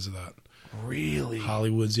on because of that. Really?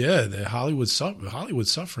 Hollywood's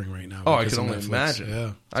suffering right now. Oh, I because can of only Netflix. imagine. Yeah.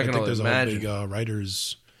 So I can think only there's imagine. a whole big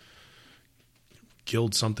writers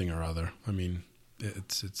guild something or other. I mean,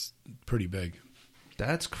 it's pretty big.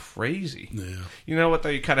 That's crazy. Yeah. You know what though?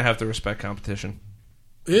 You kind of have to respect competition.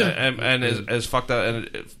 Yeah. And as fucked up,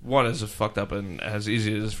 and one is as fucked up and as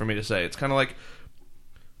easy as it is for me to say, it's kind of like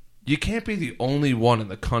you can't be the only one in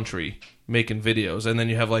the country making videos, and then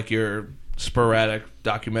you have like your sporadic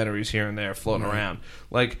documentaries here and there floating around.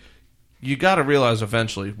 Like you got to realize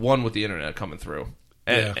eventually, one, with the internet coming through,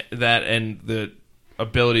 and that and the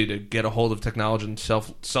ability to get a hold of technology and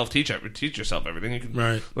self teach yourself everything. You can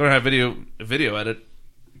learn how to video edit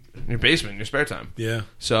in your basement in your spare time. Yeah.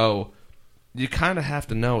 So you kind of have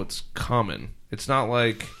to know it's coming. It's not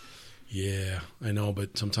like... Yeah, I know,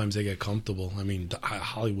 but sometimes they get comfortable. I mean,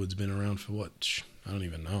 Hollywood's been around for what? I don't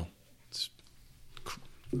even know. It's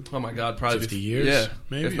Oh my God, probably 50 years? Yeah,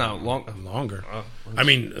 Maybe. if not Longer. I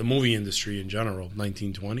mean, the movie industry in general,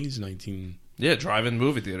 1920s, Yeah, drive-in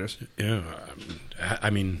movie theaters. Yeah, I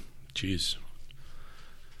mean, geez.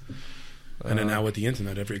 And then now with the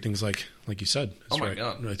internet, everything's like you said. It's my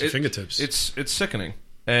God, right at your fingertips. It's sickening,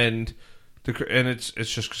 and it's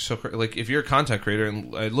just so like if you're a content creator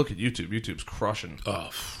and I look at YouTube, YouTube's crushing,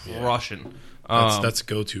 crushing. That's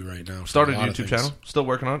go-to right now. Started a YouTube channel, still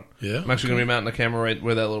working on it. Yeah, I'm actually going to be mounting the camera right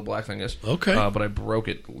where that little black thing is. Okay, but I broke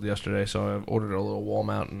it yesterday, so I ordered a little wall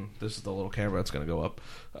mount, and this is the little camera that's going to go up.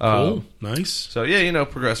 Cool, nice. So yeah,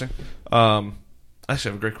 progressing. I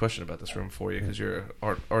actually have a great question about this room for you because you're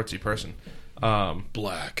an artsy person.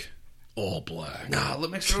 Black. All black. Nah, it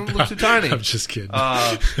makes the room look too tiny. I'm just kidding.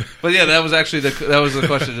 But yeah, that was actually the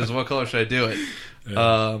question: is what color should I do it?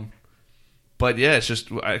 Yeah. But yeah, it's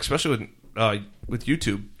just especially with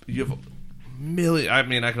YouTube, you have a million. I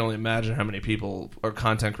mean, I can only imagine how many people are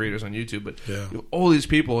content creators on YouTube, but you have all these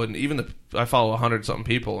people, and even I follow 100-something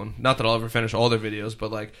people, and not that I'll ever finish all their videos,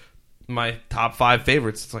 but like my top 5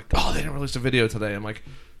 favorites. It's like, oh, they didn't release a video today. I'm like,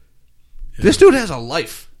 this dude has a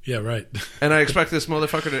life. Yeah, right. And I expect this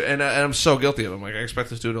motherfucker to, and I'm so guilty of him. Like, I expect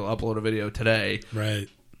this dude to upload a video today. Right.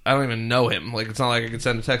 I don't even know him. Like, it's not like I could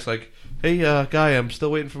send a text like, hey, guy, I'm still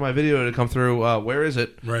waiting for my video to come through. Where is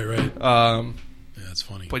it? Right. Yeah, it's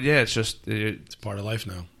funny. But yeah, it's just... It's part of life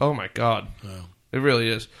now. Oh, my God. Oh. It really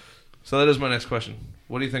is. So that is my next question.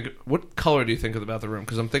 What do you think? What color do you think about the room?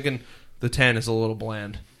 Because I'm thinking the tan is a little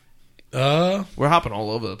bland. We're hopping all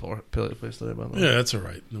over the place today, by the way. Yeah, that's all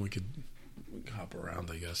right. Then we could hop around,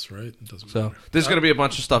 I guess, right? It doesn't matter. There's going to be a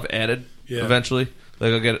bunch of stuff added eventually.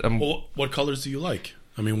 Like I'll get. Well, what colors do you like?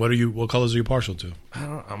 I mean, what colors are you partial to? I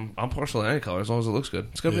don't know. I'm partial to any color as long as it looks good.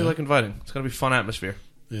 It's going to be like inviting. It's going to be fun atmosphere.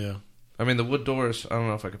 Yeah. I mean, the wood doors. I don't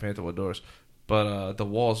know if I can paint the wood doors, but the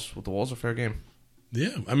walls are fair game.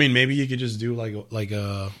 Yeah, I mean, maybe you could just do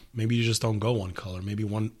maybe you just don't go one color.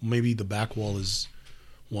 Maybe the back wall is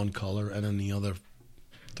one color, and then the other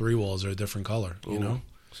 3 walls are a different color. You know,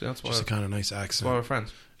 see, that's just a kind of nice accent. That's why we're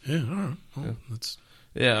friends. Yeah, all right. Well, that's.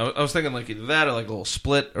 Yeah, I was thinking like either that or like a little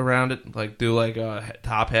split around it, like do like a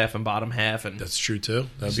top half and bottom half, and that's true too.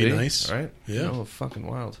 That'd be nice, right? Yeah, oh, fucking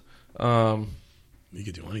wild. You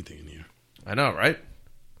could do anything in here. I know, right?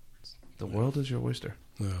 The world is your oyster,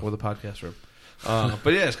 or the podcast room.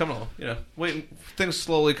 But yeah, it's coming along. You know, waiting. Things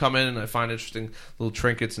slowly come in, and I find interesting little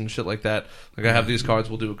trinkets and shit like that. Like I have these cards.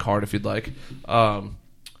 We'll do a card if you'd like.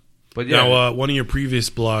 But yeah, now one of your previous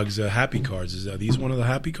blogs, Happy Cards, are these one of the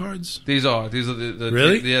Happy Cards? These are the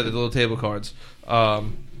really the little table cards.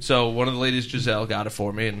 So one of the ladies, Giselle, got it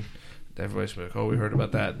for me, and everybody's like, "Oh, we heard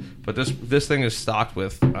about that." But this thing is stocked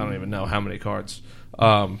with I don't even know how many cards.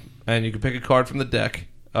 And you can pick a card from the deck,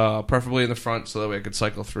 preferably in the front, so that way I could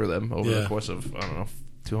cycle through them over the course of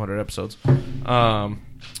 200 episodes. If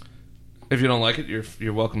you don't like it,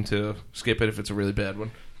 you're welcome to skip it if it's a really bad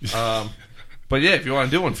one. But yeah, if you want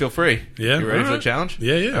to do one, feel free. Yeah, you ready for the challenge?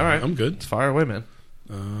 Yeah. All right, I'm good. It's fire away, man.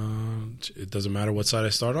 It doesn't matter what side I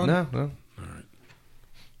start on. No. All right.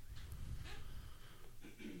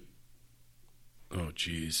 Oh,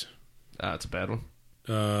 jeez. It's a bad one.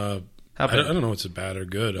 I don't know if it's bad or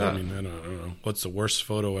good. I mean, I don't know. What's the worst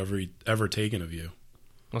photo ever taken of you?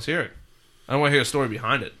 Let's hear it. I don't want to hear a story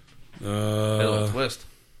behind it. A little twist.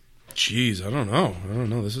 Jeez, I don't know.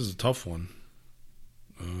 This is a tough one.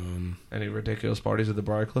 Any ridiculous parties at the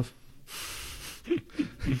Briarcliff?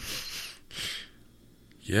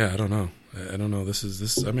 Yeah, I don't know.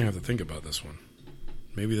 This. I may have to think about this one.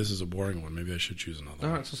 Maybe this is a boring one. Maybe I should choose another.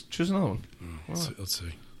 All right, so choose another one. Let's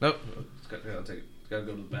see. Nope. I'll take it. It's got to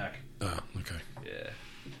go to the back. Oh, okay.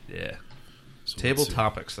 Yeah. So Table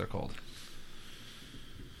topics, they're called.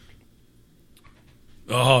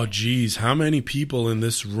 Oh, geez. How many people in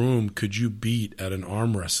this room could you beat at an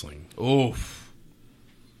arm wrestling? Oof.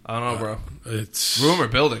 I don't know, bro. It's room or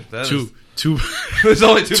building. Two. There's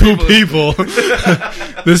only two people.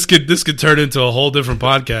 This could turn into a whole different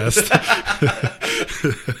podcast.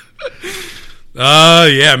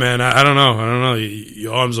 Yeah, man. I don't know.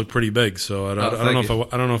 Your arms look pretty big, so I don't know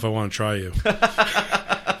if I want to try you.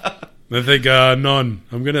 I think none.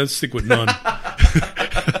 I'm gonna stick with none.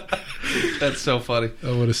 That's so funny.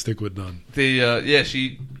 I want to stick with none.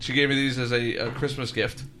 She gave me these as a Christmas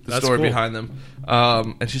gift. The That's story cool. behind them,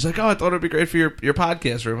 and she's like, "Oh, I thought it'd be great for your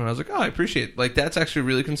podcast room." And I was like, "Oh, I appreciate it. Like that's actually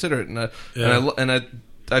really considerate." And I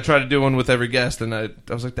try to do one with every guest, and I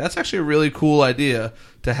was like, "That's actually a really cool idea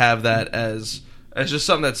to have that as It's just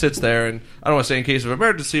something that sits there, and I don't want to say in case of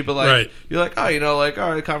emergency, but like Right. you're like, oh, you know, like all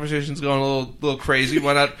right, the conversation's going a little crazy.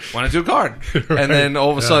 Why not do a card? And then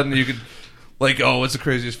all of a sudden you could like, oh, what's the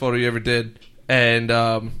craziest photo you ever did? And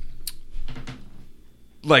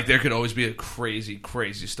like there could always be a crazy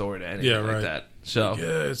story to anything like that. So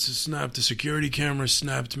yeah, it's a snap. The security camera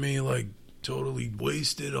snapped me like totally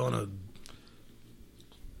wasted on a.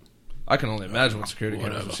 I can only imagine what security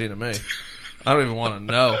cameras have seen of me. I don't even want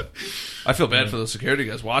to know. I feel bad for those security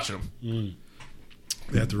guys watching them.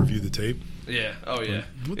 They have to review the tape. Yeah. Oh, yeah.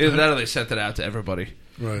 What the Either heck? that or they sent it out to everybody.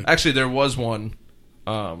 Right. Actually, there was one.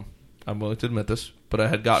 I'm willing to admit this, but I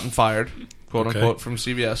had gotten fired, quote unquote, from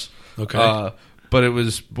CVS. Okay. But it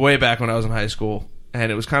was way back when I was in high school,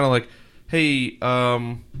 and it was kind of like, hey,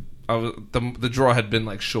 the drawer had been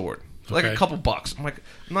like short, like a couple bucks. I'm like,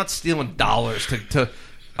 I'm not stealing dollars to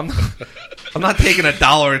I'm not taking $1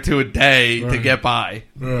 or $2 a day to get by.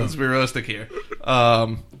 Let's be realistic here.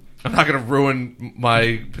 I'm not going to ruin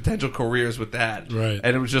my potential careers with that. Right.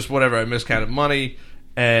 And it was just whatever. I miscounted money,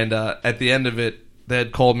 and at the end of it, they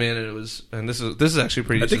had called me in, and it was. And this is actually a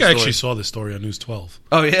pretty. I think I actually saw this story on News 12.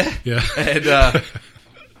 Oh yeah. Yeah.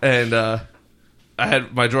 And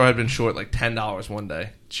my drawer had been short like $10 one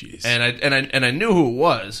day. Jeez. And I knew who it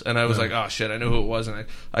was, and I was like, oh shit, I knew who it was, and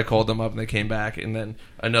I called them up, and they came back, and then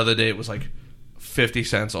another day it was like 50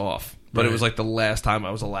 cents off, but it was like the last time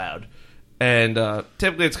I was allowed. And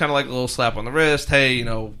typically it's kind of like a little slap on the wrist, hey, you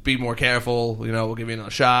know, be more careful, you know, we'll give you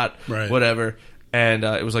another shot, whatever. And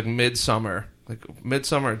it was like midsummer,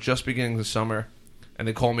 just beginning of summer, and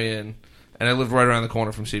they called me in, and I lived right around the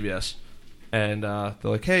corner from CVS, and they're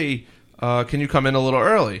like, hey, can you come in a little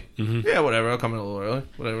early? Mm-hmm. Yeah, whatever. I'll come in a little early.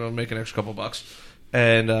 Whatever. I'll make an extra couple bucks.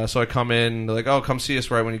 And so I come in. They're like, "Oh, come see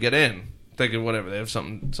us right when you get in." Thinking whatever. They have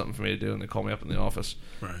something for me to do, and they call me up in the office.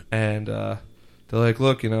 Right. And they're like,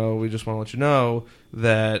 "Look, you know, we just want to let you know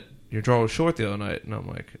that your drawer was short the other night." And I'm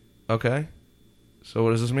like, "Okay. So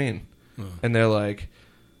what does this mean?" And they're like,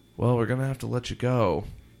 "Well, we're gonna have to let you go."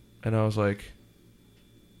 And I was like,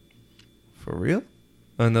 "For real?"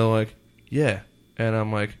 And they're like, "Yeah." And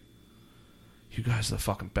I'm like, you guys are the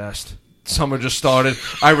fucking best. Summer just started.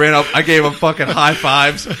 I ran up. I gave them fucking high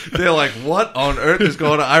fives. They're like, what on earth is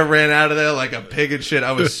going on? I ran out of there like a pig and shit.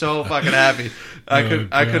 I was so fucking happy. I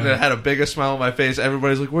couldn't have had a bigger smile on my face.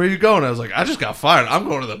 Everybody's like, where are you going? I was like, I just got fired. I'm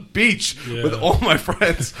going to the beach with all my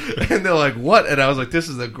friends. And they're like, what? And I was like, this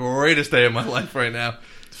is the greatest day of my life right now.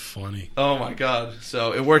 Funny. Oh my God.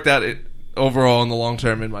 So it worked out overall in the long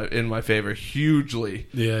term in my favor hugely.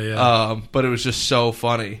 Yeah. But it was just so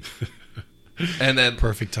funny. And then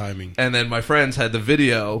perfect timing. And then my friends had the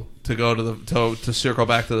video to go to circle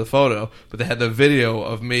back to the photo, but they had the video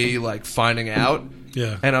of me like finding out.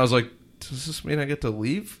 Yeah. And I was like, does this mean I get to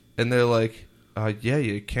leave? And they're like, yeah,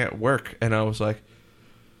 you can't work. And I was like,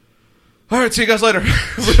 all right, see you guys later.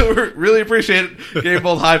 Really appreciate it. Gave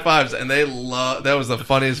both high fives, and they that was the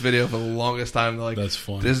funniest video for the longest time. They're like, that's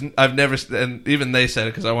funny. I've never, and even they said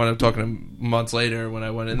it because I wound up talking to them months later when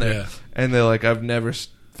I went in there, and they're like, I've never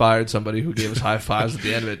fired somebody who gave us high fives at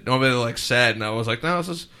the end of it. Normally they're like sad, and I was like, no, this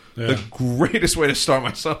is the greatest way to start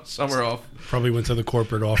my summer off. Probably went to the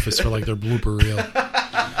corporate office for like their blooper reel.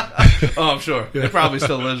 Oh, I'm sure. It probably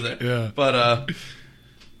still lives there. Yeah. But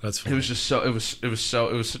that's funny. It was just so it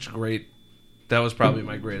was such a great. That was probably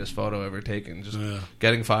my greatest photo ever taken. Just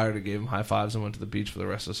getting fired, I gave him high fives and went to the beach for the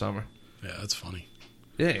rest of the summer. Yeah, that's funny.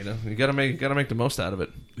 Yeah, you know, you gotta make the most out of it.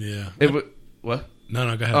 Yeah. What?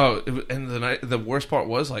 No, go ahead. Oh, and the worst part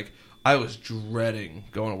was like I was dreading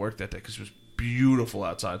going to work that day because it was beautiful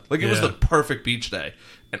outside. Like it was the perfect beach day,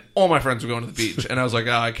 and all my friends were going to the beach, and I was like,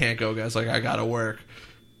 oh, I can't go, guys. Like I gotta work.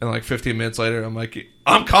 And like 15 minutes later, I'm like,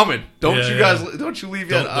 I'm coming. Don't you leave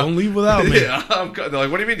yet. Don't leave without me. Yeah, they're like,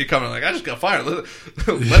 what do you mean you're coming? I'm like, I just got fired.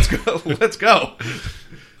 Let's go. Let's go.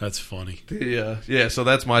 That's funny. Yeah. So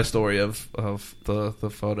that's my story of the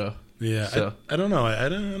photo. Yeah. So. I don't know. I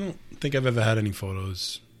don't think I've ever had any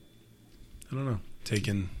photos. I don't know.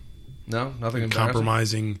 Taken. No, nothing. In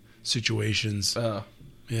compromising situations.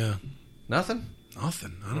 Yeah. Nothing. I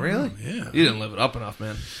don't really know. Yeah. You didn't live it up enough,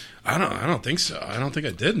 man. I don't think so. I don't think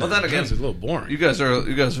I did. Well, then again, it's a little boring. You guys are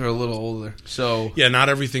a little older, so yeah. Not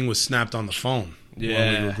everything was snapped on the phone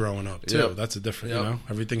when we were growing up too. Yep. That's a different. You know,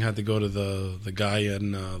 everything had to go to the guy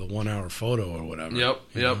in the 1 hour photo or whatever. Yep.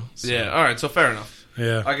 So. Yeah. All right. So fair enough.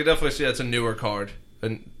 Yeah. I could definitely see that's a newer card,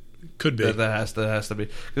 and could be that has to be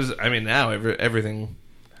because I mean now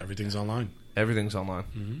everything's online. Everything's online.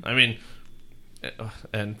 Mm-hmm. I mean,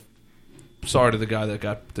 and sorry to the guy that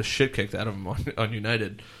got the shit kicked out of him on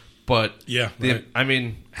United. But Yeah, right. I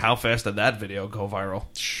mean, how fast did that video go viral?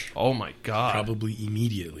 Oh my god! Probably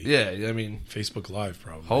immediately. Yeah, I mean, Facebook Live,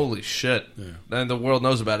 probably. holy shit! Yeah. And the world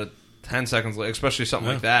knows about it 10 seconds later, especially something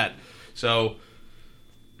like that. So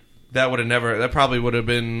that would have never. That probably would have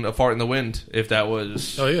been a fart in the wind if that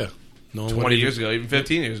was. Oh yeah, no one 20 years ago, even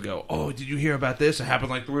 15 years ago. Oh, did you hear about this? It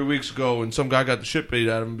happened like 3 weeks ago, and some guy got the shit beat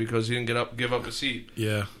out of him because he didn't give up a seat.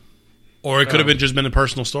 Yeah. Or it could have been just been a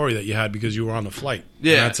personal story that you had because you were on the flight.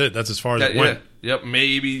 Yeah. And that's it. That's as far as it went. Yep,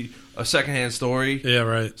 maybe a secondhand story. Yeah,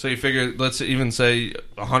 right. So you figure, let's even say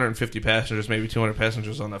 150 passengers, maybe 200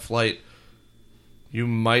 passengers on that flight. You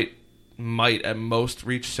might at most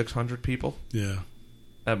reach 600 people. Yeah.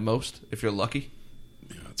 At most, if you're lucky.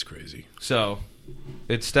 Yeah, that's crazy. So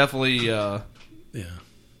it's definitely. Yeah.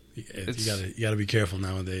 You gotta be careful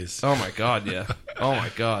nowadays. Oh my god, yeah. Oh my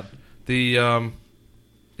god.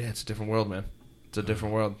 Yeah, it's a different world, man. It's a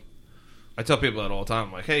different world. I tell people that all the time.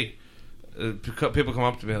 I'm like, hey, people come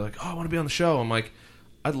up to me like, oh, I want to be on the show. I'm like,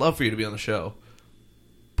 I'd love for you to be on the show,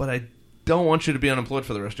 but I don't want you to be unemployed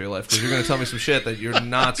for the rest of your life because you're going to tell me some shit that you're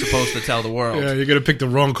not supposed to tell the world. Yeah, you're gonna pick the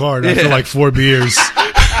wrong card after like 4 beers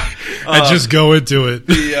and just go into it.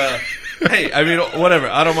 Hey, I mean, whatever.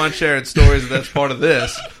 I don't mind sharing stories that's part of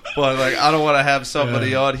this, but like, I don't want to have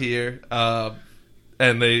somebody on here.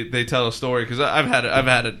 And they tell a story because I've had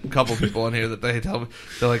a couple people on here that they tell me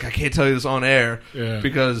they're like, I can't tell you this on air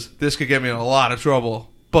because this could get me in a lot of trouble.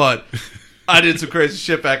 But I did some crazy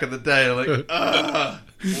shit back in the day. I'm like,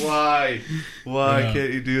 why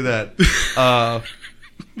can't you do that?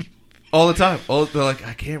 All the time. They're like,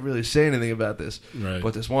 I can't really say anything about this. Right.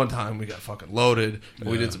 But this one time we got fucking loaded and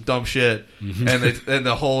we did some dumb shit, and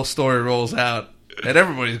the whole story rolls out. And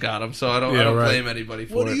everybody's got them, so I don't blame anybody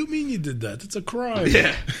for it. What do you mean you did that? That's a crime.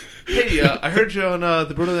 Yeah. Hey, I heard you on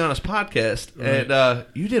the Brutally Honest podcast, and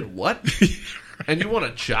you did what? And you want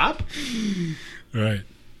a job? Right.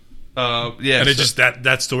 Yeah. And it just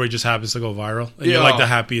that story just happens to go viral. And you're like the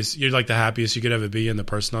happiest. You're like the happiest you could ever be, and the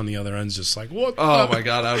person on the other end's just like, what? Oh my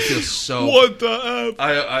god, I would feel so. What the f?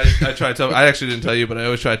 I try to tell. I actually didn't tell you, but I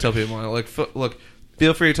always try to tell people, like, look.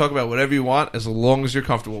 Feel free to talk about whatever you want as long as you're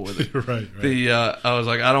comfortable with it. Right. I was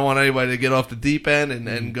like, I don't want anybody to get off the deep end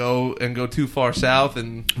and go too far south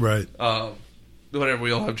and right. Whatever. We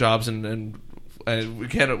all have jobs and we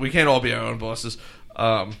can't all be our own bosses.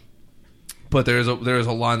 But there is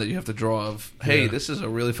a line that you have to draw of, hey, this is a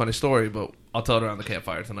really funny story, but I'll tell it around the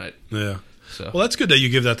campfire tonight. Yeah. So. Well, that's good that you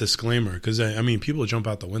give that disclaimer because I mean, people jump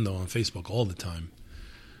out the window on Facebook all the time.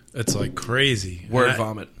 It's like crazy. Word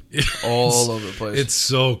vomit. All over the place. It's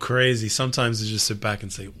so crazy. Sometimes I just sit back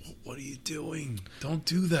and say, what are you doing? Don't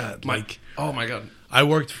do that. Oh my god. I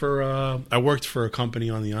worked for a company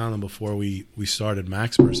on the island before we started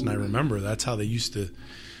Maxburst, and I remember that's how they used to,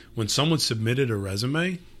 when someone submitted a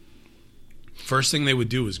resume, first thing they would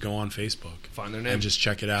do is go on Facebook, find their name, and just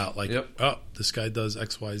check it out. Like, oh, this guy does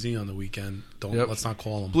XYZ on the weekend. Let's not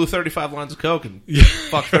call him. Blew 35 lines of coke and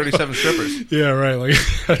fuck 37 strippers. Yeah, right. Like,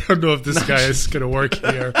 I don't know if this guy is going to work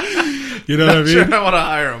here. You know what I mean? Sure, I want to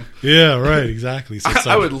hire him. Yeah, right. Exactly. So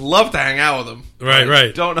I would love to hang out with him.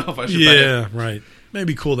 Right. Don't know if I should. Yeah, right.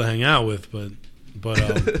 Maybe cool to hang out with, but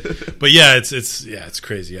yeah, it's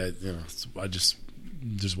crazy. I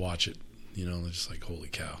just watch it. You know, they're just like, holy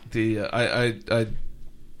cow.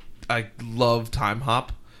 I love Time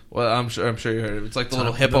Hop. Well, I'm sure you heard of it. It's like the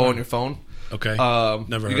little hippo on your phone. Okay.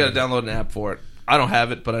 Never. You got to download an app for it. I don't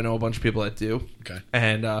have it, but I know a bunch of people that do. Okay.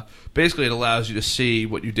 And basically, it allows you to see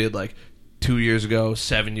what you did like 2 years ago,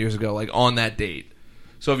 7 years ago, like on that date.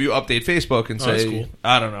 So if you update Facebook and say, cool.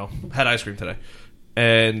 I don't know, had ice cream today,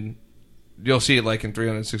 and you'll see it like in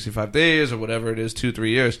 365 days or whatever it is, 2-3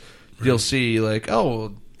 years, you'll see like,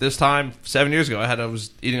 oh, this time 7 years ago, I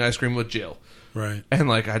was eating ice cream with Jill. Right. And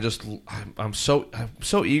like I'm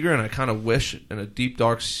so eager, and I kind of wish in a deep,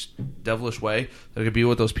 dark, devilish way that I could be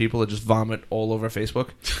with those people that just vomit all over Facebook,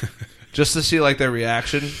 just to see like their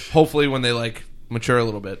reaction. Hopefully, when they like mature a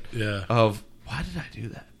little bit, of why did I do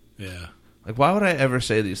that? Yeah. Like, why would I ever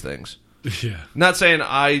say these things? Yeah. Not saying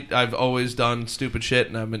I've always done stupid shit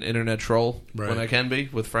and I'm an internet troll when I can be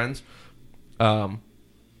with friends.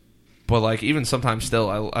 But like even sometimes still,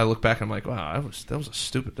 I look back and I'm like, wow, that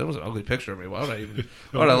was an ugly picture of me. Why would I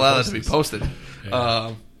allow that to be posted?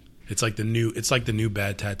 Yeah. It's like the new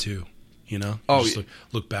bad tattoo. You know? Oh, just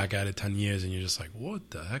look back at it 10 years and you're just like, what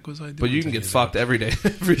the heck was I doing? But you can get fucked every day.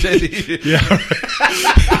 Every day. Yeah.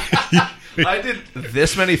 I did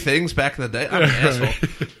this many things back in the day. I'm an asshole.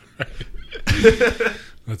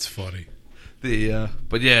 That's funny.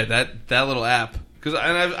 But yeah, that little app Because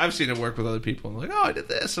I've seen it work with other people. I'm like, oh, I did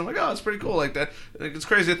this. I'm like, oh, it's pretty cool. Like that. Like, it's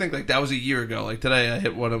crazy to think like that was a year ago. Like today, I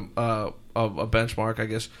hit one of a benchmark. I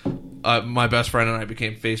guess my best friend and I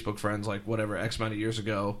became Facebook friends. Like whatever X amount of years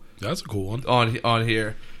ago. That's a cool one. On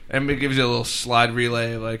here, and it gives you a little slide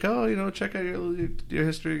relay. Like, oh, you know, check out your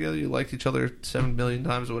history together. You liked each other 7 million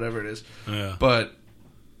times or whatever it is. Yeah. But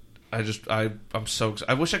I'm so.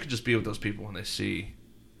 I wish I could just be with those people when they see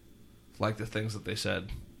like the things that they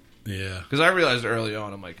said. Yeah. Because I realized early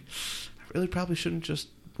on, I'm like, I really probably shouldn't just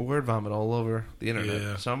word vomit all over the internet.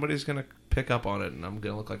 Yeah. Somebody's going to pick up on it, and I'm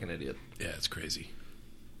going to look like an idiot. Yeah, it's crazy.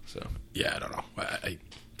 So Yeah, I don't know.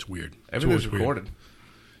 It's weird. Everything's It's recorded. weird.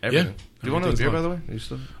 Everything. Yeah. Do you want another beer, Everything's by the way? Are you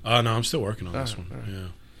still? No, I'm still working on this one. all right. Yeah.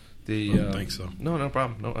 The, I don't think so. No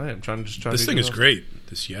problem. No, I am trying to This do thing is else. great.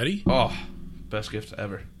 This Yeti? Oh, best gift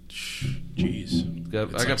ever. Jeez. I It's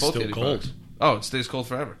got like both still Yeti cold. products. Oh, it stays cold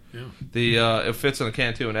forever. Yeah. It fits in a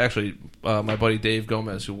can too. And actually, my buddy Dave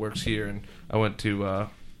Gomez, who works here, and I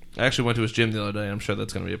actually went to his gym the other day. I'm sure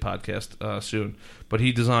that's going to be a podcast soon. But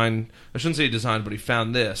he designed. I shouldn't say he designed, but he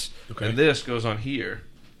found this, Okay. and this goes on here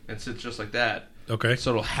and sits just like that. Okay.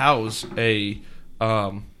 So it'll house I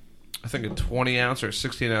think a 20 ounce or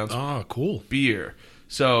 16 ounce Oh, cool. beer.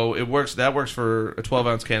 So it works. That works for a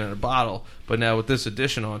 12-ounce can in a bottle. But now with this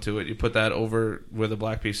addition onto it, you put that over where the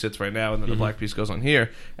black piece sits right now, and then the black piece goes on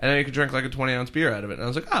here, and then you can drink like a 20-ounce beer out of it. And I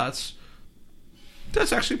was like,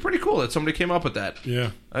 that's actually pretty cool that somebody came up with that. Yeah.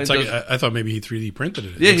 I It's mean, like, I thought maybe he 3D printed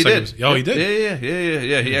it. Yeah, Looks he like did. it was- he did?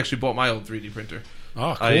 Yeah. He actually bought my old 3D printer.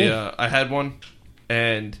 Oh, cool. I had one,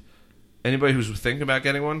 and anybody who's thinking about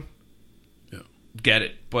getting one, get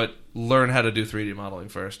it. But learn how to do 3D modeling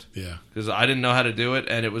first. Yeah. Because I didn't know how to do it,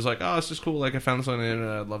 and it was like, oh, this is cool. Like, I found this on the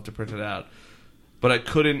internet. I'd love to print it out. But I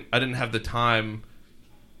didn't have the time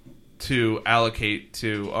to allocate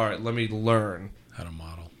to, all right, let me learn. How to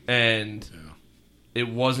model. And Yeah. it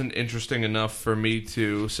wasn't interesting enough for me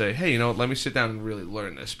to say, hey, you know what, let me sit down and really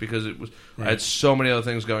learn this. Because I had so many other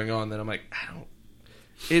things going on that I'm like,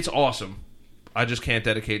 it's awesome. I just can't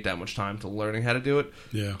dedicate that much time to learning how to do it.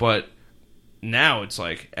 Yeah. But now it's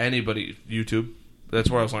like anybody, YouTube, that's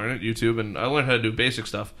where I was learning it, YouTube, and I learned how to do basic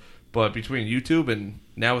stuff. But between YouTube and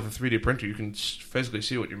now with a 3D printer, you can physically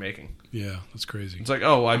see what you're making. Yeah, that's crazy. It's like,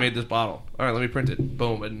 oh, I made this bottle. All right, let me print it.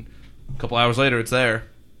 Boom, and a couple hours later, it's there.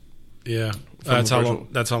 Yeah. From That's a how virtual- long.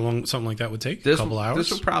 That's how long something like that would take. This a couple hours.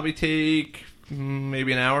 This would probably take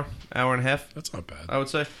maybe an hour and a half. That's not bad. I would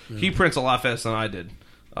say he prints a lot faster than I did.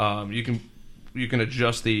 You can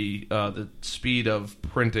adjust the speed of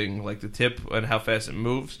printing, like the tip and how fast it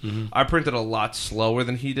moves. I printed a lot slower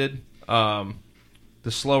than he did. The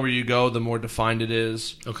slower you go, the more defined it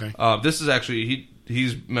is. Okay. This is actually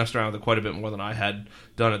he's messed around with it quite a bit more than I had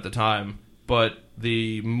done at the time. But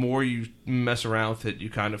the more you mess around with it, you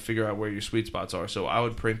kind of figure out where your sweet spots are. So I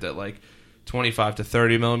would print at like 25 to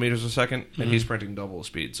 30 millimeters a second, and he's printing double the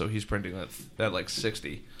speed. So he's printing at like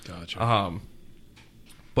 60. Gotcha.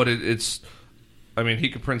 But it's, I mean, he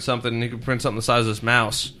could print something. He could print something the size of this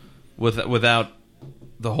mouse without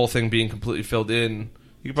the whole thing being completely filled in.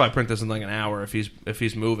 You could probably print this in like an hour if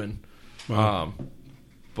he's moving. Wow.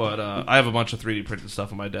 But I have a bunch of 3D printed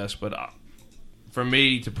stuff on my desk. But for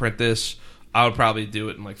me to print this, I would probably do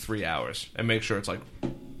it in like 3 hours and make sure it's like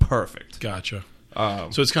perfect. Gotcha.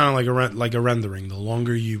 So it's kind of like a rendering. The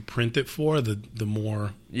longer you print it for, the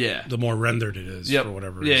more rendered it is for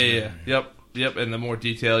whatever. Yep. And the more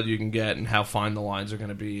detailed you can get, and how fine the lines are going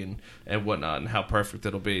to be, and whatnot, and how perfect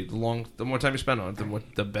it'll be. The more time you spend on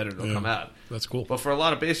it, the better it'll come out. That's cool. But for a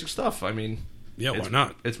lot of basic stuff, I mean, why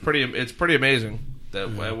not? It's pretty amazing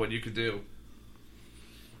what you could do.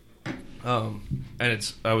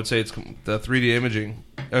 And I would say it's the 3D imaging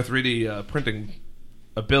or 3D printing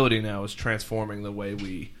ability now is transforming the way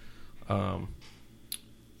we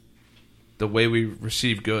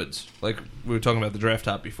receive goods. Like we were talking about the draft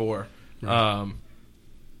top before, and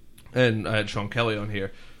I had Sean Kelly on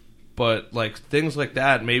here. But like things like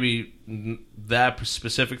that, maybe that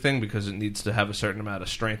specific thing, because it needs to have a certain amount of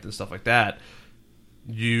strength and stuff like that,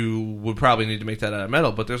 you would probably need to make that out of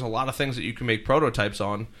metal. But there's a lot of things that you can make prototypes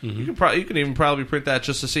on. You can even probably print that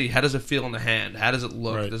just to see how does it feel in the hand, how does it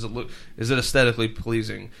look, is it aesthetically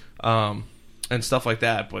pleasing, and stuff like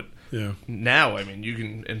that. But now, I mean, you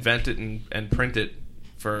can invent it and print it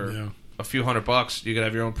for a few $100. You can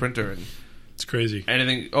have your own printer, and it's crazy.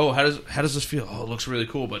 Anything. Oh, how does this feel? Oh, it looks really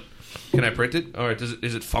cool, but can I print it? Or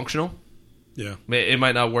is it functional? Yeah, it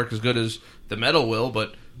might not work as good as the metal will,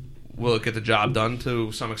 but will it get the job done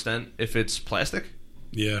to some extent if it's plastic?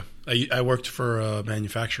 Yeah, I worked for a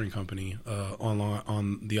manufacturing company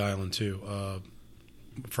on the island too.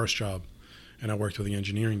 First job, and I worked with the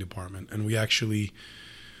engineering department, and we actually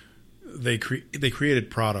they created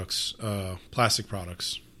products, plastic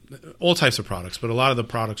products, all types of products, but a lot of the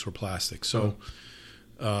products were plastic. So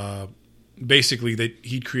basically,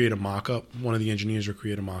 he'd create a mock-up. One of the engineers would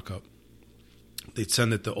create a mock-up. They'd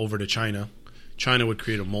send it over to China. China would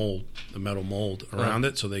create a metal mold around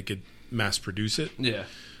it, so they could mass produce it. Yeah.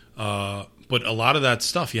 But a lot of that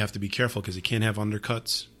stuff you have to be careful because you can't have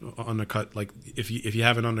undercut. Like if you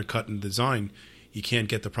have an undercut in design, you can't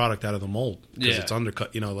get the product out of the mold because it's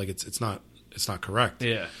undercut. Like it's not correct.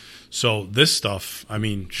 Yeah. So this stuff, I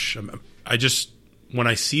mean, I just when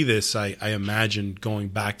I see this, I imagine going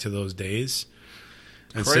back to those days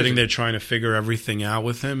and sitting there trying to figure everything out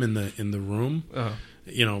with him in the room. Uh-huh.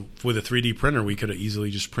 With a 3D printer, we could have easily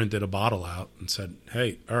just printed a bottle out and said,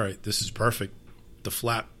 "Hey, all right, this is perfect. The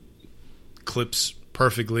flap clips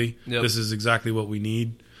perfectly. Yep. This is exactly what we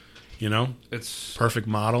need." It's perfect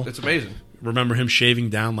model. It's amazing. Remember him shaving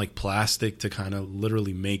down like plastic to kind of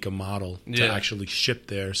literally make a model to actually ship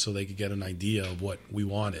there so they could get an idea of what we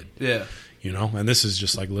wanted. Yeah. And this is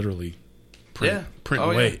just like literally print and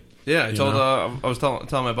wait. Yeah, I was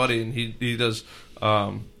telling my buddy, and he does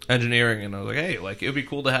engineering, and I was like, hey, like it would be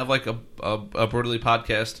cool to have like a Brutally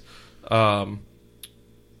podcast, a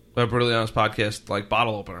Brutally Honest podcast like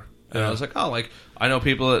bottle opener. And I was like, oh, like I know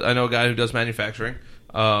a guy who does manufacturing,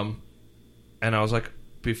 and I was like,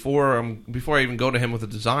 before I even go to him with a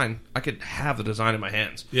design, I could have the design in my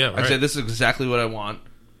hands. Yeah, right. I'd say this is exactly what I want.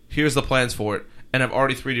 Here's the plans for it, and I've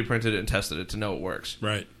already 3D printed it and tested it to know it works.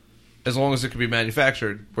 Right. As long as it can be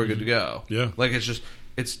manufactured, we're good to go. Yeah. Like it's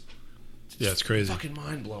crazy. Fucking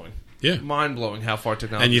mind blowing. Yeah. Mind blowing how far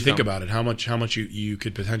technology. And you think about it, how much you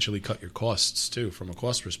could potentially cut your costs too from a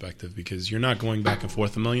cost perspective, because you're not going back and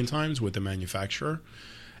forth a million times with the manufacturer.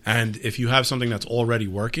 And if you have something that's already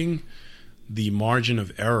working, the margin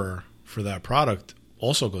of error for that product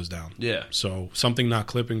also goes down. Yeah. So something not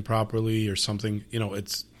clipping properly or something,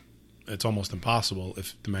 it's almost impossible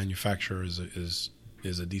if the manufacturer is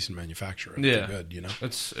a decent manufacturer. Yeah. Good,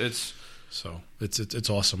 It's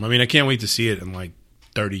awesome. I mean, I can't wait to see it in like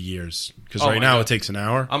 30 years because right now it takes an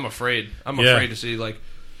hour. I'm afraid to see, like,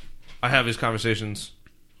 I have these conversations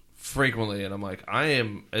frequently, and I'm like,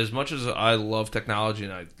 as much as I love technology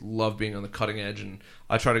and I love being on the cutting edge, and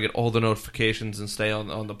I try to get all the notifications and stay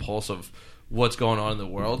on the pulse of what's going on in the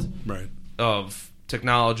world, right, of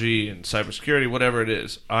technology and cybersecurity, whatever it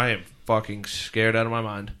is, I am fucking scared out of my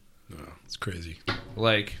mind. No, it's crazy.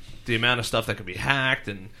 Like the amount of stuff that could be hacked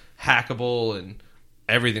and hackable, and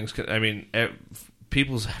everything's. I mean,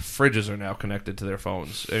 people's fridges are now connected to their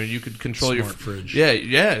phones. I mean, you could control Smart fridge.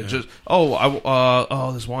 Yeah. Just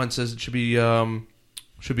this wine says it should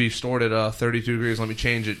be stored at 32 degrees. Let me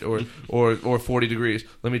change it, or 40 degrees.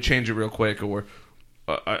 Let me change it real quick. Or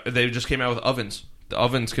they just came out with ovens. The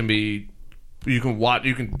ovens can be you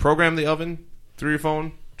can program the oven through your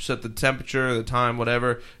phone. Set the temperature, the time,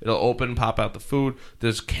 whatever. It'll open, pop out the food.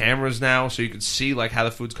 There's cameras now, so you can see like how the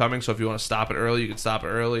food's coming. So if you want to stop it early, you can stop it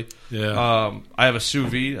early. Yeah. I have a sous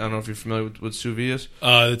vide. I don't know if you're familiar with what sous vide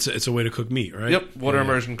is. It's a way to cook meat, right? Yep. Water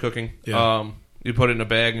immersion cooking. Yeah. You put it in a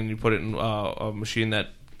bag and you put it in a machine that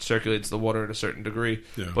circulates the water at a certain degree.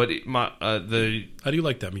 Yeah. But how do you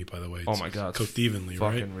like that meat, by the way? Oh my god, it's cooked evenly,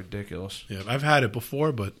 fucking right? Fucking ridiculous. Yeah, I've had it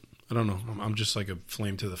before, but I don't know. I'm just like a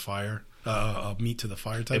flame to the fire. A meat to the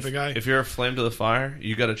fire type of guy. If you're a flame to the fire,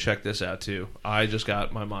 you got to check this out too. I just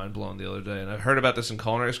got my mind blown the other day, and I heard about this in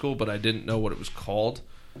culinary school, but I didn't know what it was called.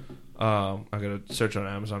 I got to search on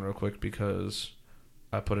Amazon real quick because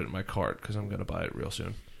I put it in my cart because I'm going to buy it real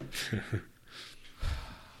soon. I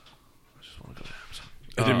just want to go to Amazon.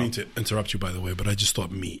 I didn't mean to interrupt you, by the way, but I just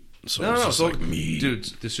thought meat. So no, it's like meat, dude.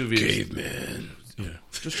 The sous vide, caveman. Yeah,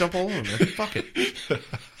 just jump all over, man. Fuck it.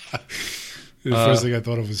 The first thing I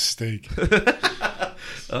thought of was steak.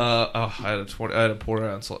 I had a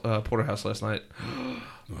porterhouse last night.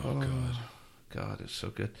 Oh God, it's so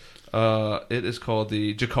good. It is called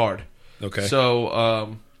the Jacquard. Okay.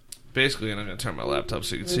 So basically, and I'm going to turn my laptop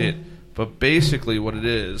so you can see it. But basically, what it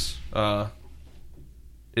is a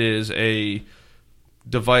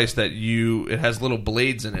device that it has little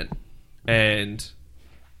blades in it, and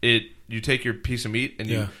you take your piece of meat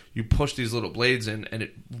and you push these little blades in, and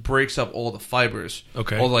it breaks up all the fibers.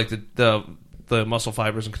 Okay. All like the muscle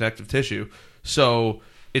fibers and connective tissue. So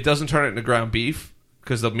it doesn't turn it into ground beef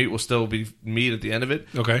because the meat will still be meat at the end of it.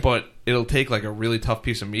 Okay. But it'll take like a really tough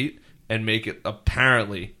piece of meat and make it,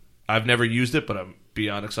 apparently, I've never used it, but I'm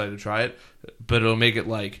beyond excited to try it. But it'll make it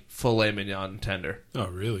like filet mignon tender. Oh,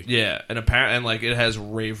 really? Yeah, and like it has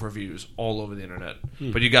rave reviews all over the internet.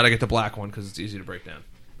 But you got to get the black one because it's easy to break down.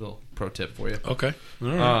 little pro tip for you. Okay. All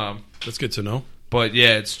right. That's good to know. But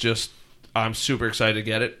yeah, it's just I'm super excited to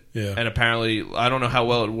get it. Yeah. And apparently, I don't know how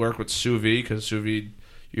well it would work with sous vide because sous vide,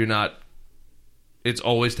 you're not. It's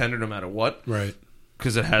always tender no matter what. Right.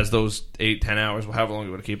 Because it has those 8-10 hours, however long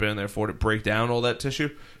you want to keep it in there for it to break down all that tissue.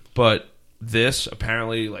 But this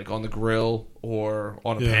apparently, like on the grill or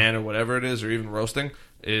on a pan or whatever it is, or even roasting,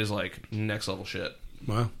 is like next level shit.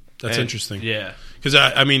 Wow. That's interesting. Yeah. Because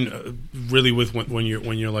I mean, really, with when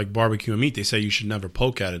you're like barbecuing meat, they say you should never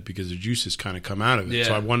poke at it because the juices kind of come out of it. Yeah.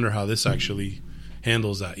 So I wonder how this actually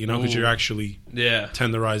handles that. You know, because you're actually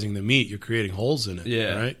tenderizing the meat, you're creating holes in it.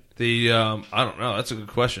 Yeah. Right. The I don't know. That's a good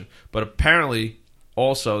question. But apparently,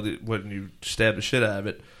 also when you stab the shit out of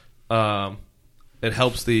it, it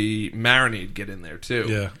helps the marinade get in there too.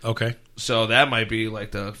 Yeah. Okay. So that might be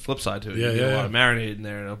like the flip side to it. Yeah, you get a lot of marinade in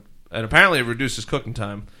there, and apparently it reduces cooking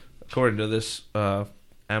time, according to this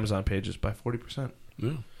Amazon pages, by 40%.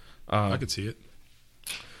 Yeah. I could see it.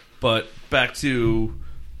 But back to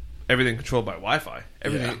everything controlled by Wi-Fi.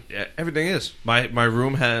 Everything is. My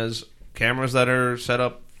room has cameras that are set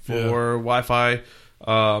up for Wi-Fi.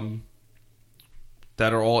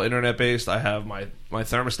 That are all internet based. I have my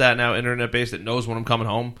thermostat now internet based. It knows when I'm coming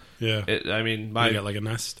home. Yeah. You got like a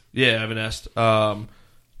Nest. Yeah, I have a Nest.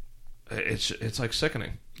 It's like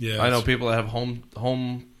sickening. Yeah. I know people that have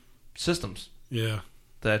home systems. Yeah.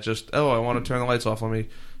 That just I want to turn the lights off. Let me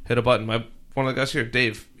hit a button. One of the guys here,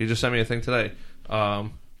 Dave, he just sent me a thing today.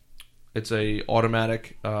 It's a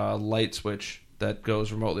automatic light switch that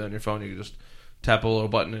goes remotely on your phone. You can just tap a little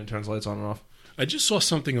button and it turns the lights on and off. I just saw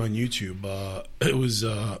something on YouTube. It was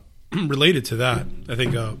related to that. I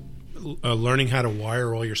think learning how to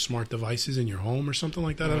wire all your smart devices in your home or something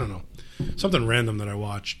like that. I don't know. Something random that I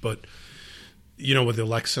watched. But, you know, with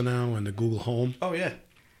Alexa now and the Google Home. Oh, yeah.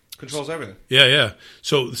 Controls everything. Yeah.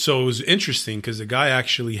 So it was interesting because the guy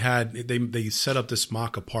actually had, they set up this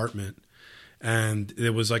mock apartment and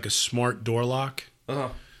there was like a smart door lock,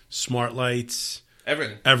 smart lights.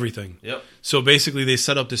 Everything. Yep. So basically, they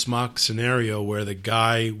set up this mock scenario where the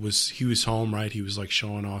guy was home, right? He was like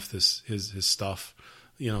showing off his stuff,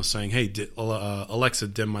 you know, saying, "Hey, Alexa,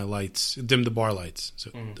 dim my lights, dim the bar lights."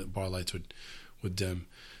 So the bar lights would dim.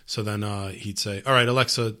 So then he'd say, "All right,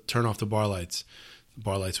 Alexa, turn off the bar lights." The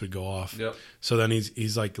bar lights would go off. Yep. So then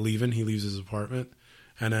he's like leaving. He leaves his apartment,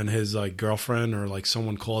 and then his like girlfriend or like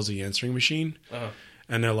someone calls the answering machine,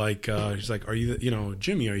 and they're like, he's like, "Are you,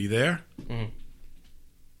 Jimmy? Are you there?" Mm-hmm.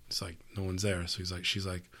 It's like, no one's there. So she's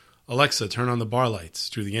like, Alexa, turn on the bar lights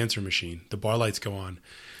through the answer machine. The bar lights go on.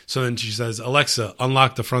 So then she says, Alexa,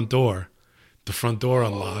 unlock the front door. The front door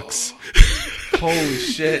unlocks. Holy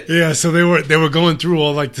shit. Yeah, so they were going through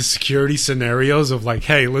all like the security scenarios of like,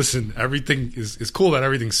 hey, listen, everything is cool that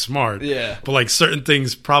everything's smart. Yeah. But like certain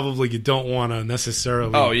things probably you don't want to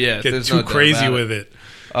necessarily get too no crazy with it.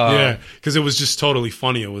 Yeah, because it was just totally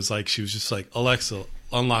funny. It was like, she was just like, Alexa,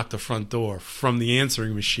 unlock the front door from the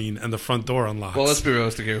answering machine, and the front door unlocks. Well, let's be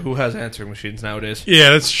realistic here. Who has answering machines nowadays? Yeah,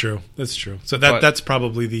 that's true. So that's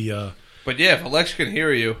probably the... But yeah, if Alexa can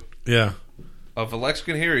hear you... Yeah. If Alexa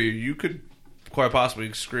can hear you, you could quite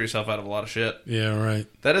possibly screw yourself out of a lot of shit. Yeah, right.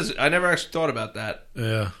 That is... I never actually thought about that.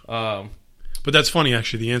 Yeah. But that's funny,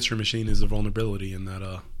 actually. The answering machine is a vulnerability in that...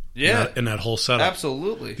 in that whole setup.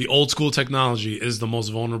 Absolutely. The old school technology is the most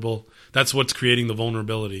vulnerable. That's what's creating the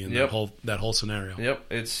vulnerability in that whole scenario.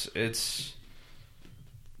 Yep. It's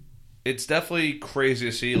definitely crazy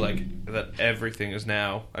to see like that everything is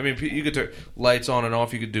now. I mean, you could turn lights on and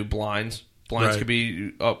off. You could do blinds. Blinds could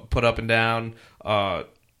be put up and down.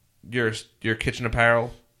 Your kitchen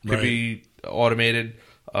apparel could be automated.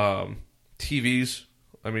 TVs.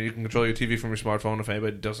 I mean, you can control your TV from your smartphone if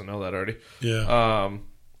anybody doesn't know that already. Yeah.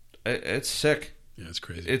 It's sick. Yeah, it's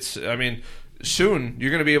crazy. I mean, soon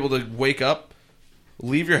you're going to be able to wake up,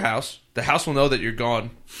 leave your house. The house will know that you're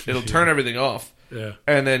gone. It'll turn everything off. Yeah.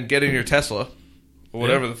 And then get in your Tesla, or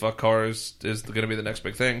whatever the fuck car is going to be the next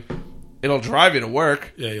big thing. It'll drive you to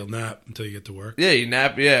work. Yeah, you'll nap until you get to work. Yeah, you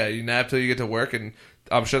nap. Yeah, you nap till you get to work, and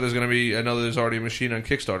I'm sure there's going to be. I know there's already a machine on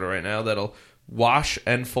Kickstarter right now that'll wash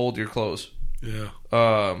and fold your clothes. Yeah.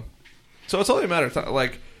 So it's only a matter of time.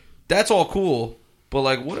 Like, that's all cool, but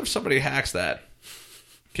like, what if somebody hacks that?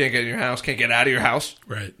 Can't get in your house, can't get out of your house.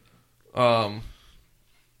 Right.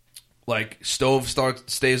 Like, stove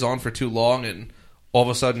stays on for too long, and all of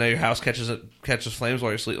a sudden now your house catches flames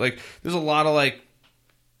while you're asleep. Like, there's a lot of like,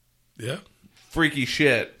 freaky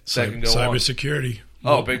shit that can go on. Cybersecurity.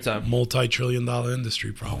 Oh, big time. Multi-trillion-dollar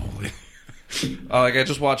industry, probably. Like, I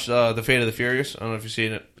just watched The Fate of the Furious. I don't know if you've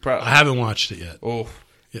seen it. I haven't watched it yet. Oh,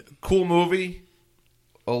 yeah. Cool movie.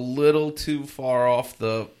 A little too far off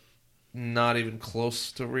the not even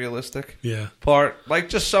close to realistic. Yeah. Part like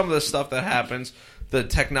just some of the stuff that happens. The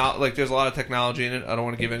like there's a lot of technology in it. I don't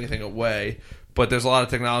want to give anything away, but there's a lot of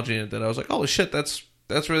technology in it that I was like, holy shit, that's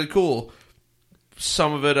really cool.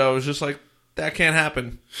 Some of it I was just like, that can't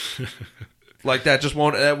happen. Like that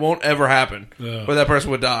won't ever happen. Yeah. Or that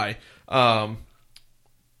person would die. But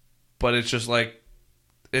it's just like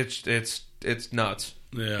it's nuts.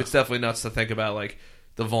 Yeah. It's definitely nuts to think about like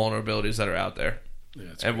the vulnerabilities that are out there.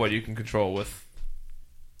 Yeah, it's and what you can control with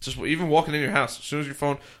just even walking in your house. As soon as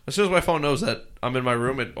my phone knows that I'm in my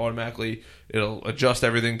room, it'll adjust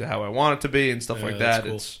everything to how I want it to be and stuff like that.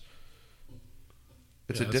 Cool.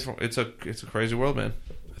 It's a crazy world, man.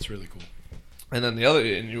 That's really cool. And then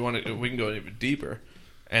we can go even deeper.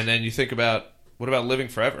 And then you think about, what about living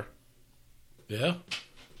forever? Yeah,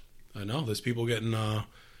 I know. There's people getting.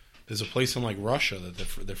 There's a place in like Russia that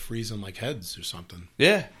they're freezing like heads or something.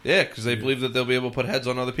 Yeah, because they believe that they'll be able to put heads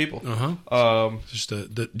on other people. Just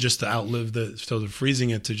to outlive so they're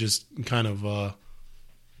freezing it to just kind of, I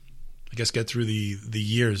guess, get through the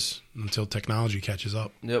years until technology catches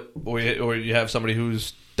up. Yep. Or you have somebody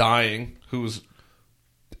who's dying, who's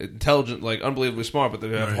intelligent, like unbelievably smart, but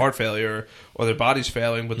they have heart failure or their body's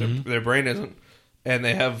failing, but their brain isn't, and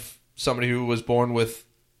they have somebody who was born with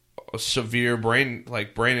a severe brain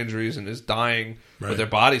injuries and is dying, but their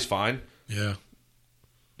body's fine. Yeah.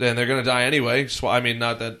 Then they're going to die anyway. So, I mean,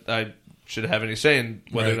 not that I should have any say in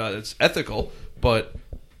whether or not it's ethical, but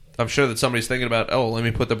I'm sure that somebody's thinking about, let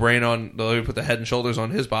me put the head and shoulders on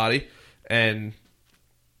his body and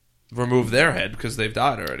remove their head because they've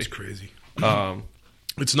died already. It's crazy.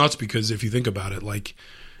 It's nuts because if you think about it, like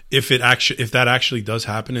if that actually does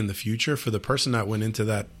happen in the future, for the person that went into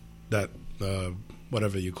that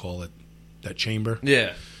whatever you call it, that chamber,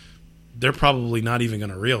 they're probably not even going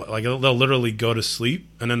to realize. Like they'll literally go to sleep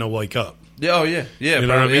and then they'll wake up. Yeah, oh yeah, you know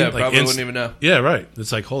what I mean? Like probably wouldn't even know. Yeah, right.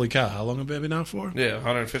 It's like, holy cow, how long have I been out for? Yeah,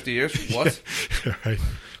 150 years. What? Right.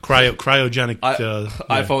 Cryogenic.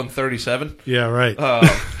 iPhone 37. Yeah, right.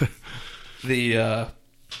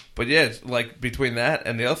 But yeah, it's like between that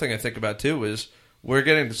and the other thing I think about too is we're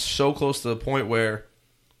getting so close to the point where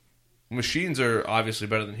machines are obviously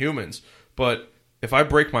better than humans, but if I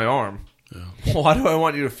break my arm, why do I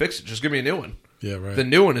want you to fix it? Just give me a new one. Yeah, right. The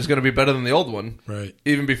new one is going to be better than the old one, right?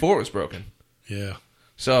 Even before it was broken. Yeah.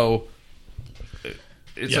 So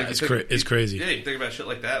it's crazy. Yeah, you think about shit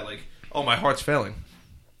like that, like, oh, my heart's failing.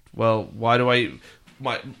 Well, why do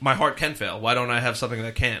my heart can fail? Why don't I have something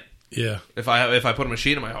that can't? Yeah. If I put a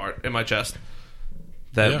machine in my chest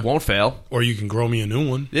that won't fail, or you can grow me a new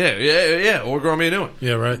one. Yeah, or grow me a new one.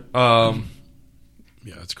 Yeah, right.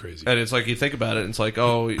 Yeah, it's crazy. And it's like you think about it, and it's like,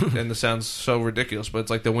 and this sounds so ridiculous, but it's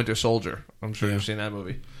like the Winter Soldier. I'm sure you've seen that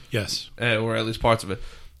movie. Yes. Or at least parts of it.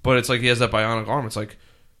 But it's like he has that bionic arm. It's like,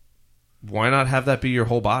 why not have that be your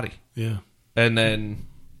whole body? Yeah. And then...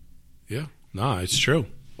 Yeah. Nah, it's true.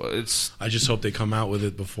 It's. I just hope they come out with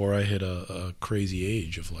it before I hit a crazy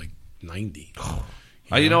age of like 90.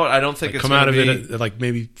 You know what? I don't think like it's come out of be... it at like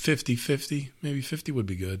maybe 50. Maybe 50 would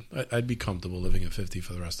be good. I'd be comfortable living at 50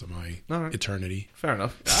 for the rest of my eternity. Fair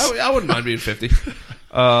enough. I wouldn't mind being 50.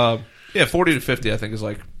 40 to 50 I think is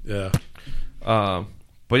like... Yeah.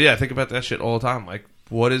 But yeah, I think about that shit all the time. Like,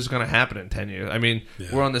 what is going to happen in 10 years? I mean,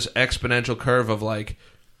 we're on this exponential curve of like,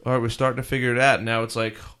 all right, we're starting to figure it out. And now it's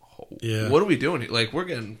like, what are we doing? Like, we're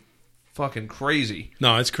getting fucking crazy.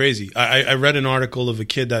 No, it's crazy. I read an article of a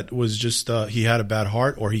kid that was just, he had a bad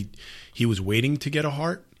heart, or he was waiting to get a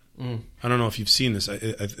heart. I don't know if you've seen this. I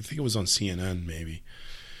think it was on CNN maybe.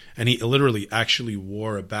 And he literally actually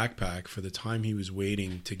wore a backpack for the time he was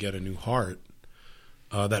waiting to get a new heart.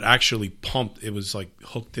 That actually pumped. It was like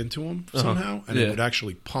hooked into him somehow, and it would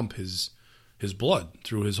actually pump his blood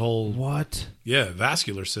through his whole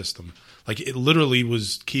vascular system. Like it literally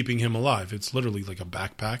was keeping him alive. It's literally like a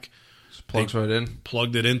backpack. Just plugs right in.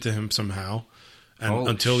 Plugged it into him somehow, and Holy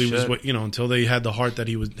until he shit. was until they had the heart that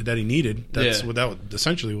he needed. That's what that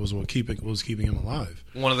essentially was keeping him alive.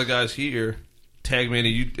 One of the guys here tagged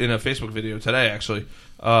me in a Facebook video today, actually,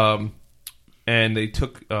 and they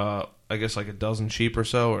took. I guess like a dozen sheep or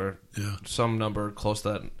so, or some number close to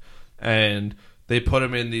that, and they put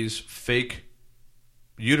them in these fake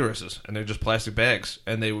uteruses, and they're just plastic bags,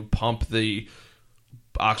 and they would pump the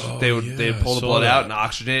oxygen. They would pull the blood out and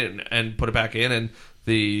oxygenate it and put it back in, and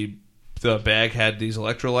the bag had these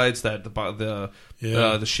electrolytes that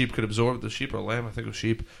the sheep could absorb. The sheep or lamb, I think it was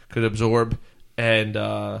sheep, could absorb, and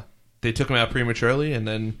they took them out prematurely, and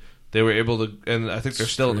then they were able to. And I think they're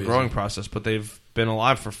still in the growing process, but they've been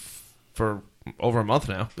alive for over a month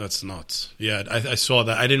now. That's nuts. Yeah, I saw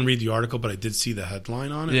that. I didn't read the article, but I did see the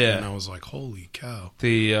headline on it, and I was like, holy cow.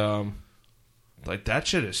 The Like, that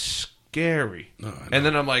shit is scary. No, I know. And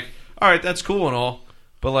then I'm like, all right, that's cool and all,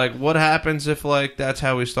 but, like, what happens if, like, that's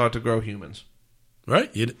how we start to grow humans? Right?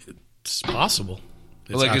 It's possible.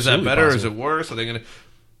 It's Like, is that better? possible. Is it worse? Are they going to...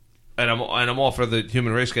 And I'm all for the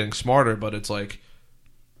human race getting smarter, but it's like,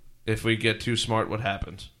 if we get too smart, what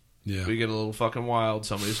happens? Yeah. If we get a little fucking wild,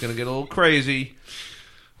 somebody's going to get a little crazy.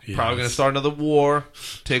 Yeah, Probably going to it's- start another war,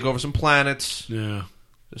 take over some planets. Yeah.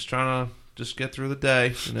 Just trying to just get through the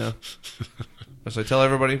day, you know. As I tell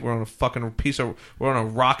everybody, we're on a fucking we're on a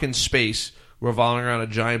rock in space, revolving around a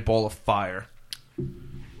giant ball of fire.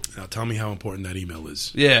 Now tell me how important that email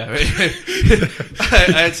is. Yeah,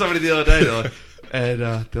 I had somebody the other day,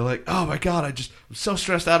 they're like, "Oh my god, I'm so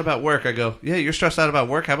stressed out about work." I go, "Yeah, you're stressed out about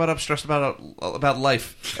work. How about I'm stressed about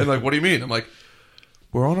life?" And like, "What do you mean?" I'm like,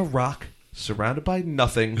 "We're on a rock, surrounded by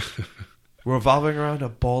nothing, revolving around a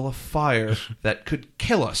ball of fire that could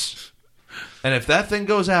kill us. And if that thing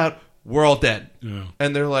goes out, we're all dead." Yeah.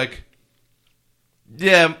 And they're like,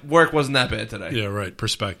 "Yeah, work wasn't that bad today." Yeah, right.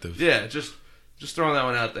 Perspective. Yeah, just throwing that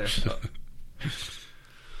one out there.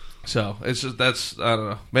 So it's just I don't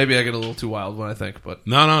know. Maybe I get a little too wild when I think, but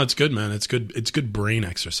No, it's good, man. It's good. It's good brain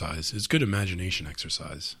exercise. It's good imagination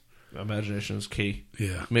exercise. imagination is key,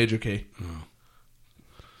 Yeah. major key. Oh.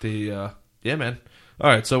 Yeah, man. All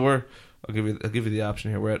right, so I'll give you the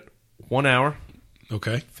option here. We're at 1 hour,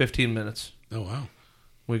 Okay. 15 minutes. Oh wow.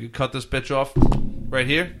 We could cut this bitch off right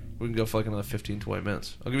here. We can go for like another 15, 20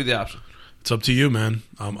 minutes. I'll give you the option. It's up to you, man.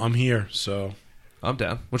 I'm here, so I'm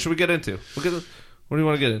down. What should we get into? What do you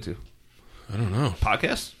want to get into? I don't know.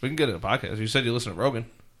 Podcast? We can get into podcast. You said you listen to Rogan.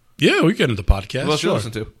 Yeah, we get into podcasts. What else you sure.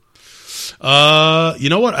 listen to? You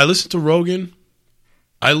know what? I listen to Rogan.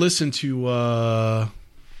 I listen to I'm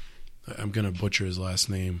gonna butcher his last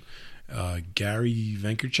name. Gary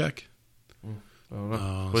Vaynerchuk. I don't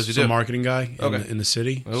know. What does he Some do? marketing guy Okay. in the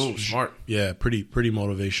city. Oh, smart. Yeah, pretty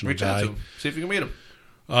motivational Reach guy. out to him. See if you can meet him.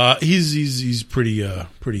 He's pretty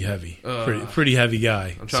heavy, pretty heavy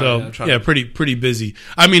guy. I'm trying So pretty busy.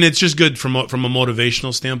 I mean, it's just good from a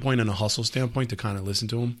motivational standpoint and a hustle standpoint to kind of listen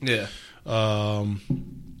to him. Yeah. Who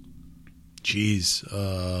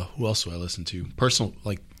else do I listen to? Personal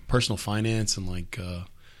finance and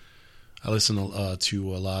I listen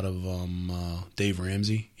to a lot of Dave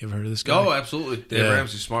Ramsey. You ever heard of this guy? Oh, absolutely. Dave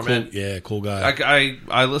Ramsey, smart cool, man. Yeah, cool guy.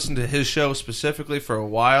 I listened to his show specifically for a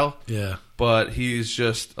while, Yeah, but he's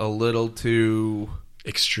just a little too...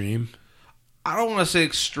 extreme. I don't want to say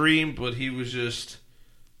extreme, but he was just...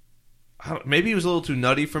 maybe he was a little too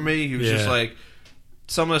nutty for me. He was just Yeah. like...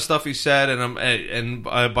 Some of the stuff he said, and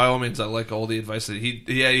by all means, I like all the advice that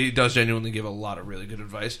he does genuinely give a lot of really good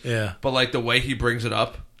advice. Yeah, But like the way he brings it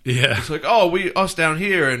up, yeah, it's like, oh, us down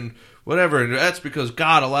here and whatever, and that's because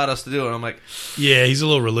God allowed us to do it. And I'm like, yeah. He's a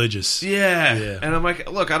little religious. yeah. Yeah. And I'm like,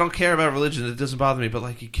 look, I don't care about religion. It doesn't bother me, but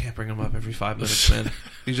like, you can't bring him up every 5 minutes, man.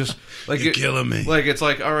 You just like You're killing me. Like it's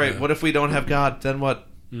like, all right, what if we don't have God? Then what?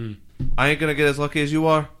 I ain't gonna get as lucky as you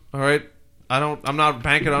are. All right. I'm not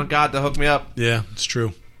banking on God to hook me up. Yeah, it's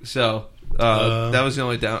true. So that was the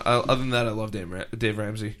only down. Other than that, I love Dave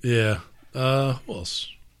Ramsey. Yeah. Who else?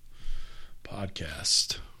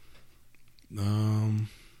 Podcast.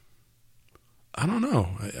 I don't know.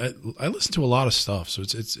 I listen to a lot of stuff, so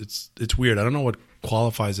it's weird. I don't know what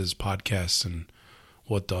qualifies as podcasts and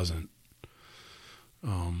what doesn't.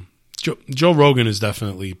 Joe Rogan is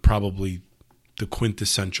definitely probably the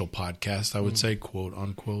quintessential podcast, I would say, quote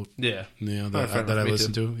unquote. Yeah. Yeah, Fair enough. that I Me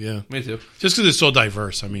listen too. to. Yeah, Me too. just because it's so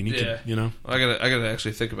diverse. I mean, he Yeah. could, you know. I gotta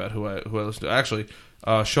actually think about who I listen to. Actually,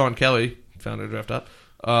 Sean Kelly, founder of Draft Up,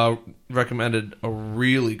 recommended a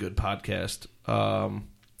really good podcast.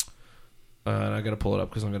 And I gotta pull it up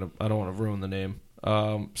because I don't want to ruin the name.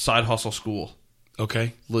 Side Hustle School,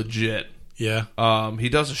 Okay. legit. Yeah. He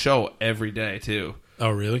does a show every day too. Oh,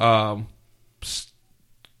 really?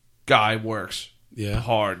 Guy works Yeah.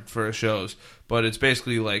 hard for his shows, but it's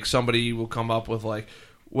basically like somebody will come up with like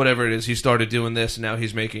whatever it is. He started doing this, and now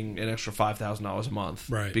he's making an extra $5,000 a month,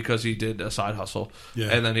 Right. Because he did a side hustle, Yeah.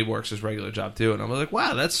 and then he works his regular job too. And I'm like,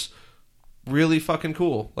 wow, that's really fucking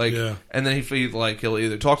cool. Like, Yeah. and then he'll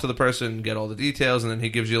either talk to the person, get all the details, and then he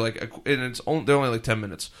gives you like, and they're only like 10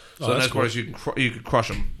 minutes, so Oh, that's that's course you can crush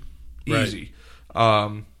them Right. easy.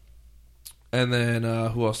 And then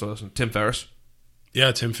who else do I listen to? Tim Ferriss.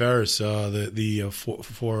 Yeah, Tim Ferriss, the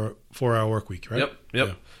 4-hour work week, right?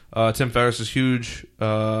 Yep. Tim Ferriss is huge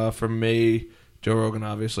for me. Joe Rogan,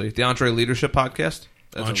 obviously. The Entree Leadership Podcast.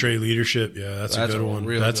 Entree Leadership, yeah, that's a good one.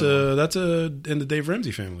 really That's good that's in the Dave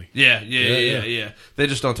Ramsey family. Yeah. Yeah. They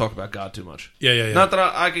just don't talk about God too much. Yeah. Not that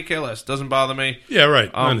I could care less. Doesn't bother me. Yeah, right.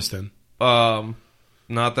 I understand. Not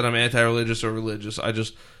that I'm anti-religious or religious. I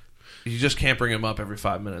just you just can't bring him up every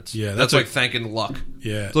 5 minutes. Yeah, that's like thanking luck.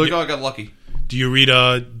 Yeah. It's like, oh, I got lucky. Do you read?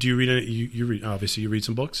 You read? Obviously, you read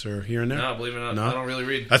some books or here and there. No, believe it or not, No? I don't really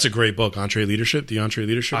read. That's a great book, Entree Leadership. The Entree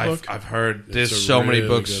Leadership book. I've heard. It's There's a so many really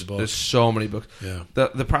books. good book. There's so many books. Yeah.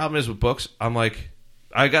 The problem is with books, I'm like,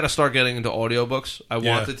 I got to start getting into audiobooks. I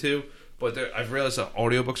Yeah. wanted to, but I've realized that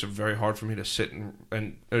audiobooks are very hard for me to sit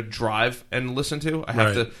and drive and listen to. I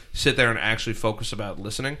have Right. to sit there and actually focus about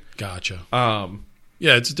listening. Gotcha. Um,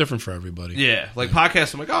 Yeah, it's different for everybody. yeah, like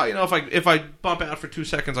podcasts. I'm like, oh, if I bump out for 2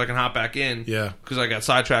 seconds, I can hop back in. Yeah. because I got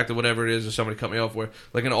sidetracked or whatever it is, or somebody cut me off. Where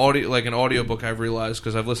like an audiobook, I've realized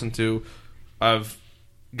because I've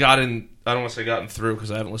gotten. I don't want to say gotten through because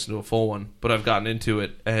I haven't listened to a full one, but I've gotten into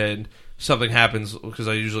it and something happens because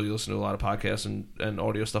I usually listen to a lot of podcasts and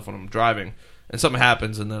audio stuff when I'm driving. And something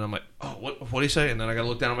happens, and then I'm like, "Oh, what did he say?" And then I got to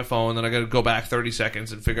look down at my phone, and then I got to go back 30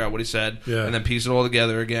 seconds and figure out what he said, Yeah. and then piece it all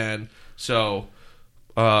together again. So,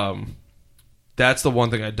 that's the one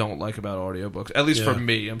thing I don't like about audiobooks. At least for Yeah.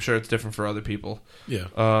 me. I'm sure it's different for other people.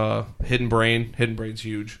 Yeah. Hidden Brain's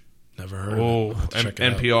huge. Never heard Oh, of it. I'll have to check it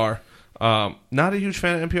out. NPR. Not a huge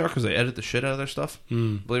fan of NPR because they edit the shit out of their stuff.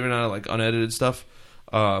 Believe it or not, I like unedited stuff.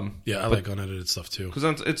 Yeah, I like unedited stuff too.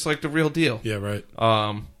 Because it's like the real deal. Yeah, right.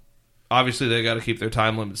 Obviously, they got to keep their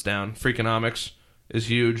time limits down. Freakonomics is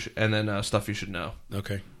huge, and then Stuff You Should Know.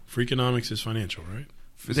 Okay. Freakonomics is financial, right?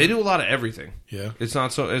 They do a lot of everything. Yeah. It's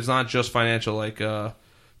not just financial. Like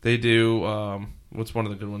they do. What's one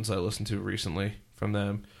of the good ones I listened to recently from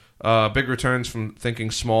them? Big Returns from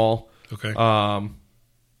Thinking Small. Okay.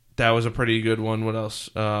 That was a pretty good one. What else?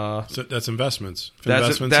 So that's investments.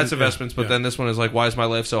 That's yeah, investments. But yeah. then this one is like, why is my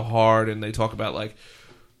life so hard? And they talk about like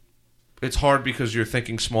it's hard because you're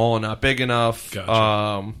thinking small and not big enough.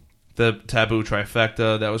 Gotcha. The taboo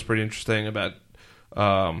trifecta, that was pretty interesting. About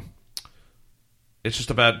it's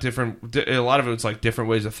just about different. A lot of it's like different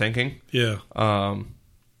ways of thinking. Yeah.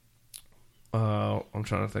 I'm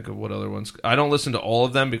trying to think of what other ones. I don't listen to all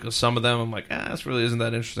of them because some of them I'm like, this really isn't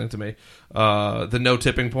that interesting to me. The no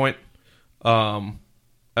tipping point.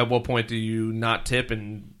 At what point do you not tip,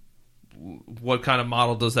 and what kind of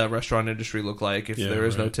model does that restaurant industry look like if there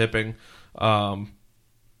is no tipping?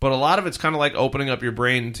 But a lot of it's kind of like opening up your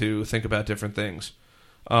brain to think about different things.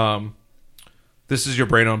 This is Your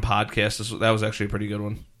Brain on Podcast. That was actually a pretty good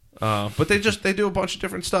one. But they do a bunch of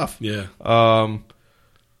different stuff. Yeah.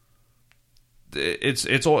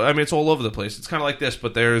 It's all. I mean, it's all over the place. It's kind of like this,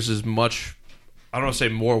 but theirs is much. I don't want to say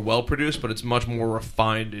more well produced, but it's much more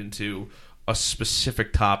refined into a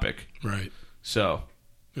specific topic. Right. So,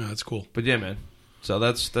 Yeah, that's cool. but yeah, man. So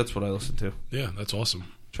that's what I listen to. Yeah, that's awesome.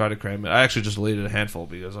 Try to cram it. I actually just deleted a handful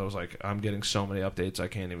because I was like, I'm getting so many updates, I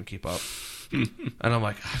can't even keep up. And I'm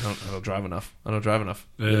like, I don't drive enough. I don't drive enough.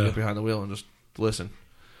 I Yeah. get behind the wheel and just listen.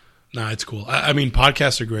 Nah, it's cool. I mean,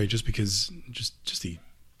 podcasts are great just because it's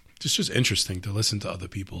just interesting to listen to other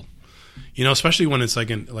people. You know, especially when it's like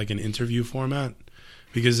an interview format,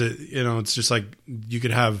 because it's just like you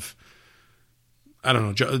could have, I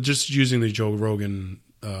don't know, just using the Joe Rogan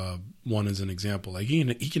one as an example. Like he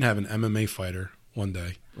can have an MMA fighter one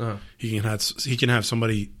day. Uh-huh. He can have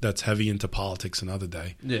somebody that's heavy into politics another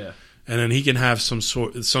day. Yeah. And then he can have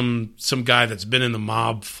some guy that's been in the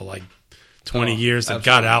mob for like 20 years that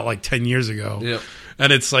got out like 10 years ago. Yep.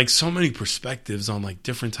 And it's like so many perspectives on like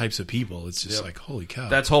different types of people. It's just like, holy cow.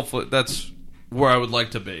 That's where I would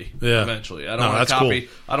like to be eventually. I don't want to copy. Cool.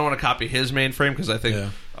 I don't want to copy his mainframe because I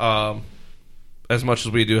think as much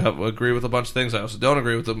as we do agree with a bunch of things, I also don't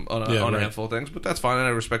agree with them on a handful of things. But that's fine, and I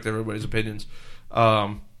respect everybody's opinions.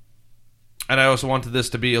 And I also wanted this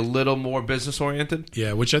to be a little more business oriented.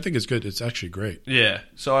 Yeah, which I think is good. It's actually great. Yeah.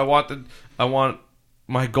 So I want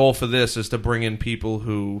my goal for this is to bring in people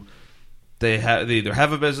who they either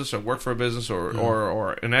have a business or work for a business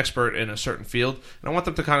or an expert in a certain field, and I want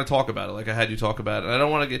them to kind of talk about it like I had you talk about it. And I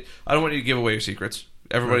don't want you to give away your secrets.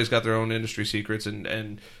 Everybody's got their own industry secrets,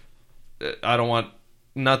 and I don't want.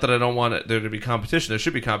 Not that I don't want there to be competition. There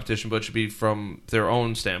should be competition, but it should be from their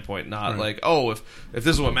own standpoint, not like, oh, if this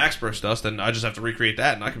is what MaxBurst does, then I just have to recreate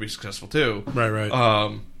that, and I can be successful too. Right.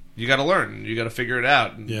 You got to learn. You got to figure it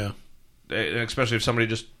out. And, Yeah. and especially if somebody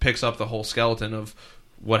just picks up the whole skeleton of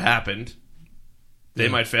what happened, they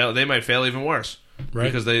might fail. They might fail even worse,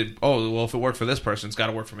 Right. Because if it worked for this person, it's got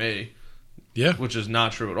to work for me. Yeah. Which is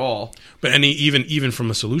not true at all. But even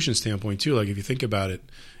from a solution standpoint too, like if you think about it,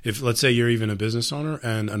 if let's say you're even a business owner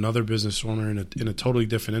and another business owner in a totally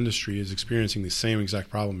different industry is experiencing the same exact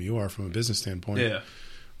problem you are from a business standpoint,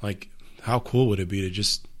 like how cool would it be to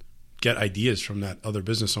just get ideas from that other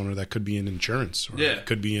business owner that could be in insurance or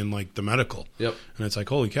could be in like the medical. Yep. And it's like,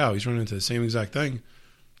 holy cow, he's running into the same exact thing,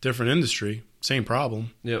 different industry, same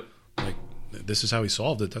problem. Yep. this is how he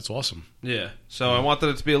solved it. That's awesome. Yeah. So I wanted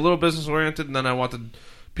it to be a little business oriented, and then I wanted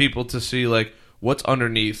people to see like what's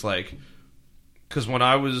underneath, like because when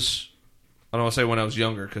I was, I don't want to say when I was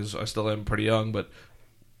younger because I still am pretty young, but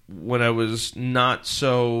when I was not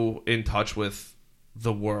so in touch with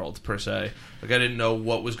the world per se, like I didn't know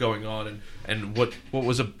what was going on and what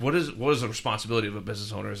is the responsibility of a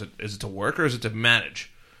business owner? Is it to work or is it to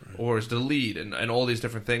manage, or is it to lead and all these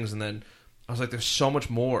different things? And then I was like, there's so much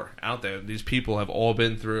more out there. These people have all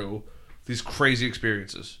been through these crazy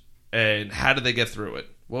experiences, and how did they get through it?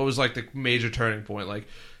 What was like the major turning point? Like,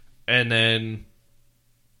 and then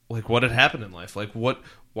like what had happened in life? Like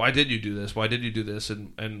why did you do this? Why did you do this?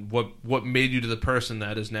 And what made you to the person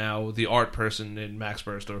that is now the art person in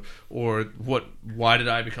MaxBurst? Or why did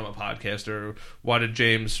I become a podcaster? Why did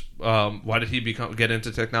James, why did he get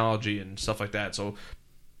into technology and stuff like that? So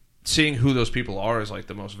seeing who those people are is like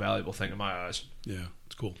the most valuable thing in my eyes. Yeah,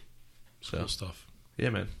 it's cool. Cool stuff.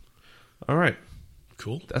 Yeah, man. All right.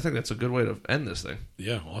 Cool. I think that's a good way to end this thing.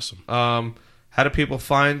 Yeah, awesome. How do people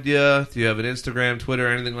find you? Do you have an Instagram, Twitter,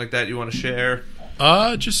 anything like that you want to share?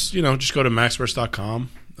 Just go to maxburst.com.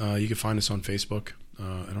 You can find us on Facebook.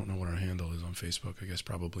 I don't know what our handle is on Facebook. I guess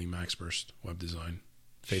probably MaxBurst Web Design.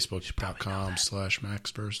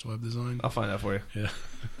 Facebook.com/MaxBurst Web Design. I'll find that for you. Yeah.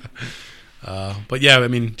 But yeah, I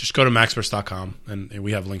mean, just go to maxburst.com and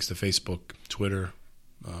we have links to Facebook, Twitter,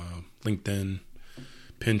 LinkedIn,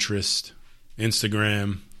 Pinterest,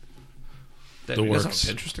 Instagram. The works.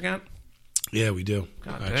 Have a Pinterest account? Yeah, we do.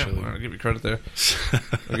 God actually. damn. I'll give you credit there.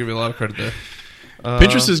 I'll give you a lot of credit there.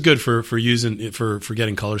 Pinterest is good for using it for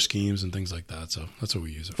getting color schemes and things like that. So that's what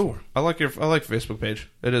we use it for. I like Facebook page.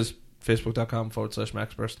 It is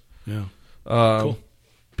facebook.com/MaxBurst. Yeah. Cool.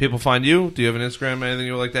 People find you. Do you have an Instagram, anything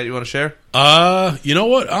you like that you want to share? You know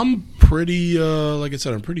what? I'm pretty, like I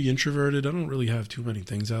said, I'm pretty introverted. I don't really have too many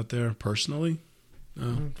things out there personally.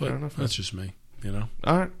 But enough, that's just me, you know?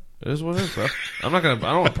 All right. It is what it is, bro. I don't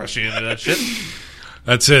want to press you into that shit.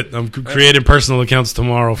 That's it. I'm creating personal accounts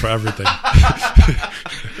tomorrow for everything.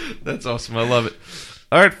 That's awesome. I love it.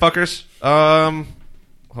 All right, fuckers.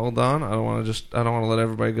 Hold on. I don't want to let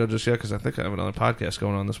everybody go just yet because I think I have another podcast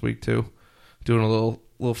going on this week too. Doing a little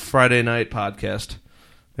Friday night podcast.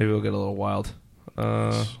 Maybe we'll get a little wild.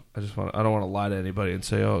 I don't want to lie to anybody and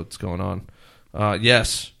say, "Oh, it's going on."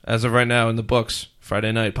 Yes, as of right now in the books,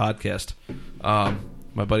 Friday night podcast.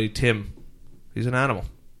 My buddy Tim, he's an animal.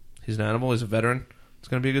 He's a veteran. It's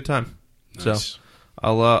going to be a good time. Nice. So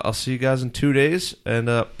I'll see you guys in 2 days, and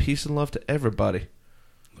peace and love to everybody.